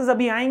classes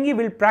अभी आएंगी,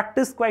 will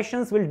practice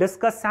questions, will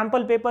discuss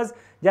sample papers,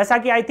 जैसा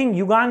कि I think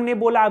युगांग ने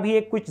बोला अभी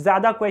एक कुछ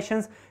ज्यादा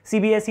क्वेश्चंस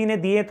सीबीएसई ने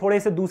दिए, थोड़े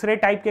से दूसरे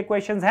टाइप के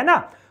क्वेश्चंस है ना,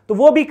 तो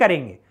वो भी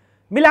करेंगे.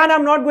 मिलान, I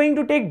am not going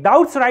to take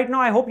doubts right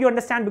now, I hope you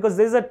understand because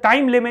there is a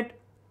time limit.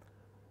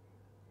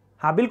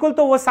 हाँ बिल्कुल,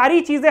 तो वो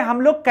सारी चीजें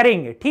हम लोग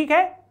करेंगे, ठीक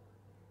है.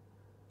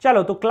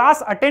 चलो, तो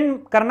क्लास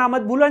अटेंड करना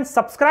मत भूलो एंड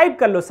सब्सक्राइब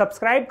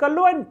कर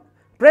लो and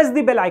press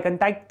the bell icon,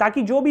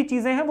 ताकि जो भी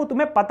चीजें हैं वो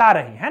तुम्हें पता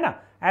रहे, है ना,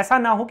 ऐसा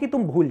ना हो कि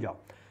तुम भूल जाओ.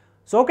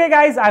 So okay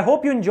guys, I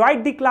hope you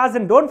enjoyed the class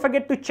and don't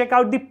forget to check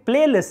out the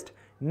playlist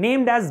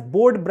named as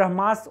Board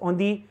Brahmastra on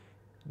the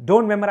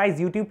Don't Memorize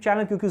YouTube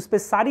channel, क्योंकि उस पे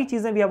सारी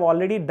चीजें we have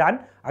already done.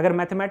 अगर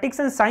mathematics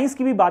and science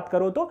की भी बात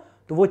करो तो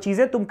वो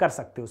चीजें तुम कर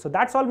सकते हो. So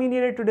that's all we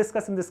needed to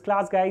discuss in this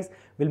class, guys.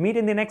 We'll meet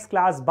in the next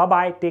class. Bye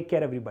bye. Take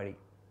care everybody.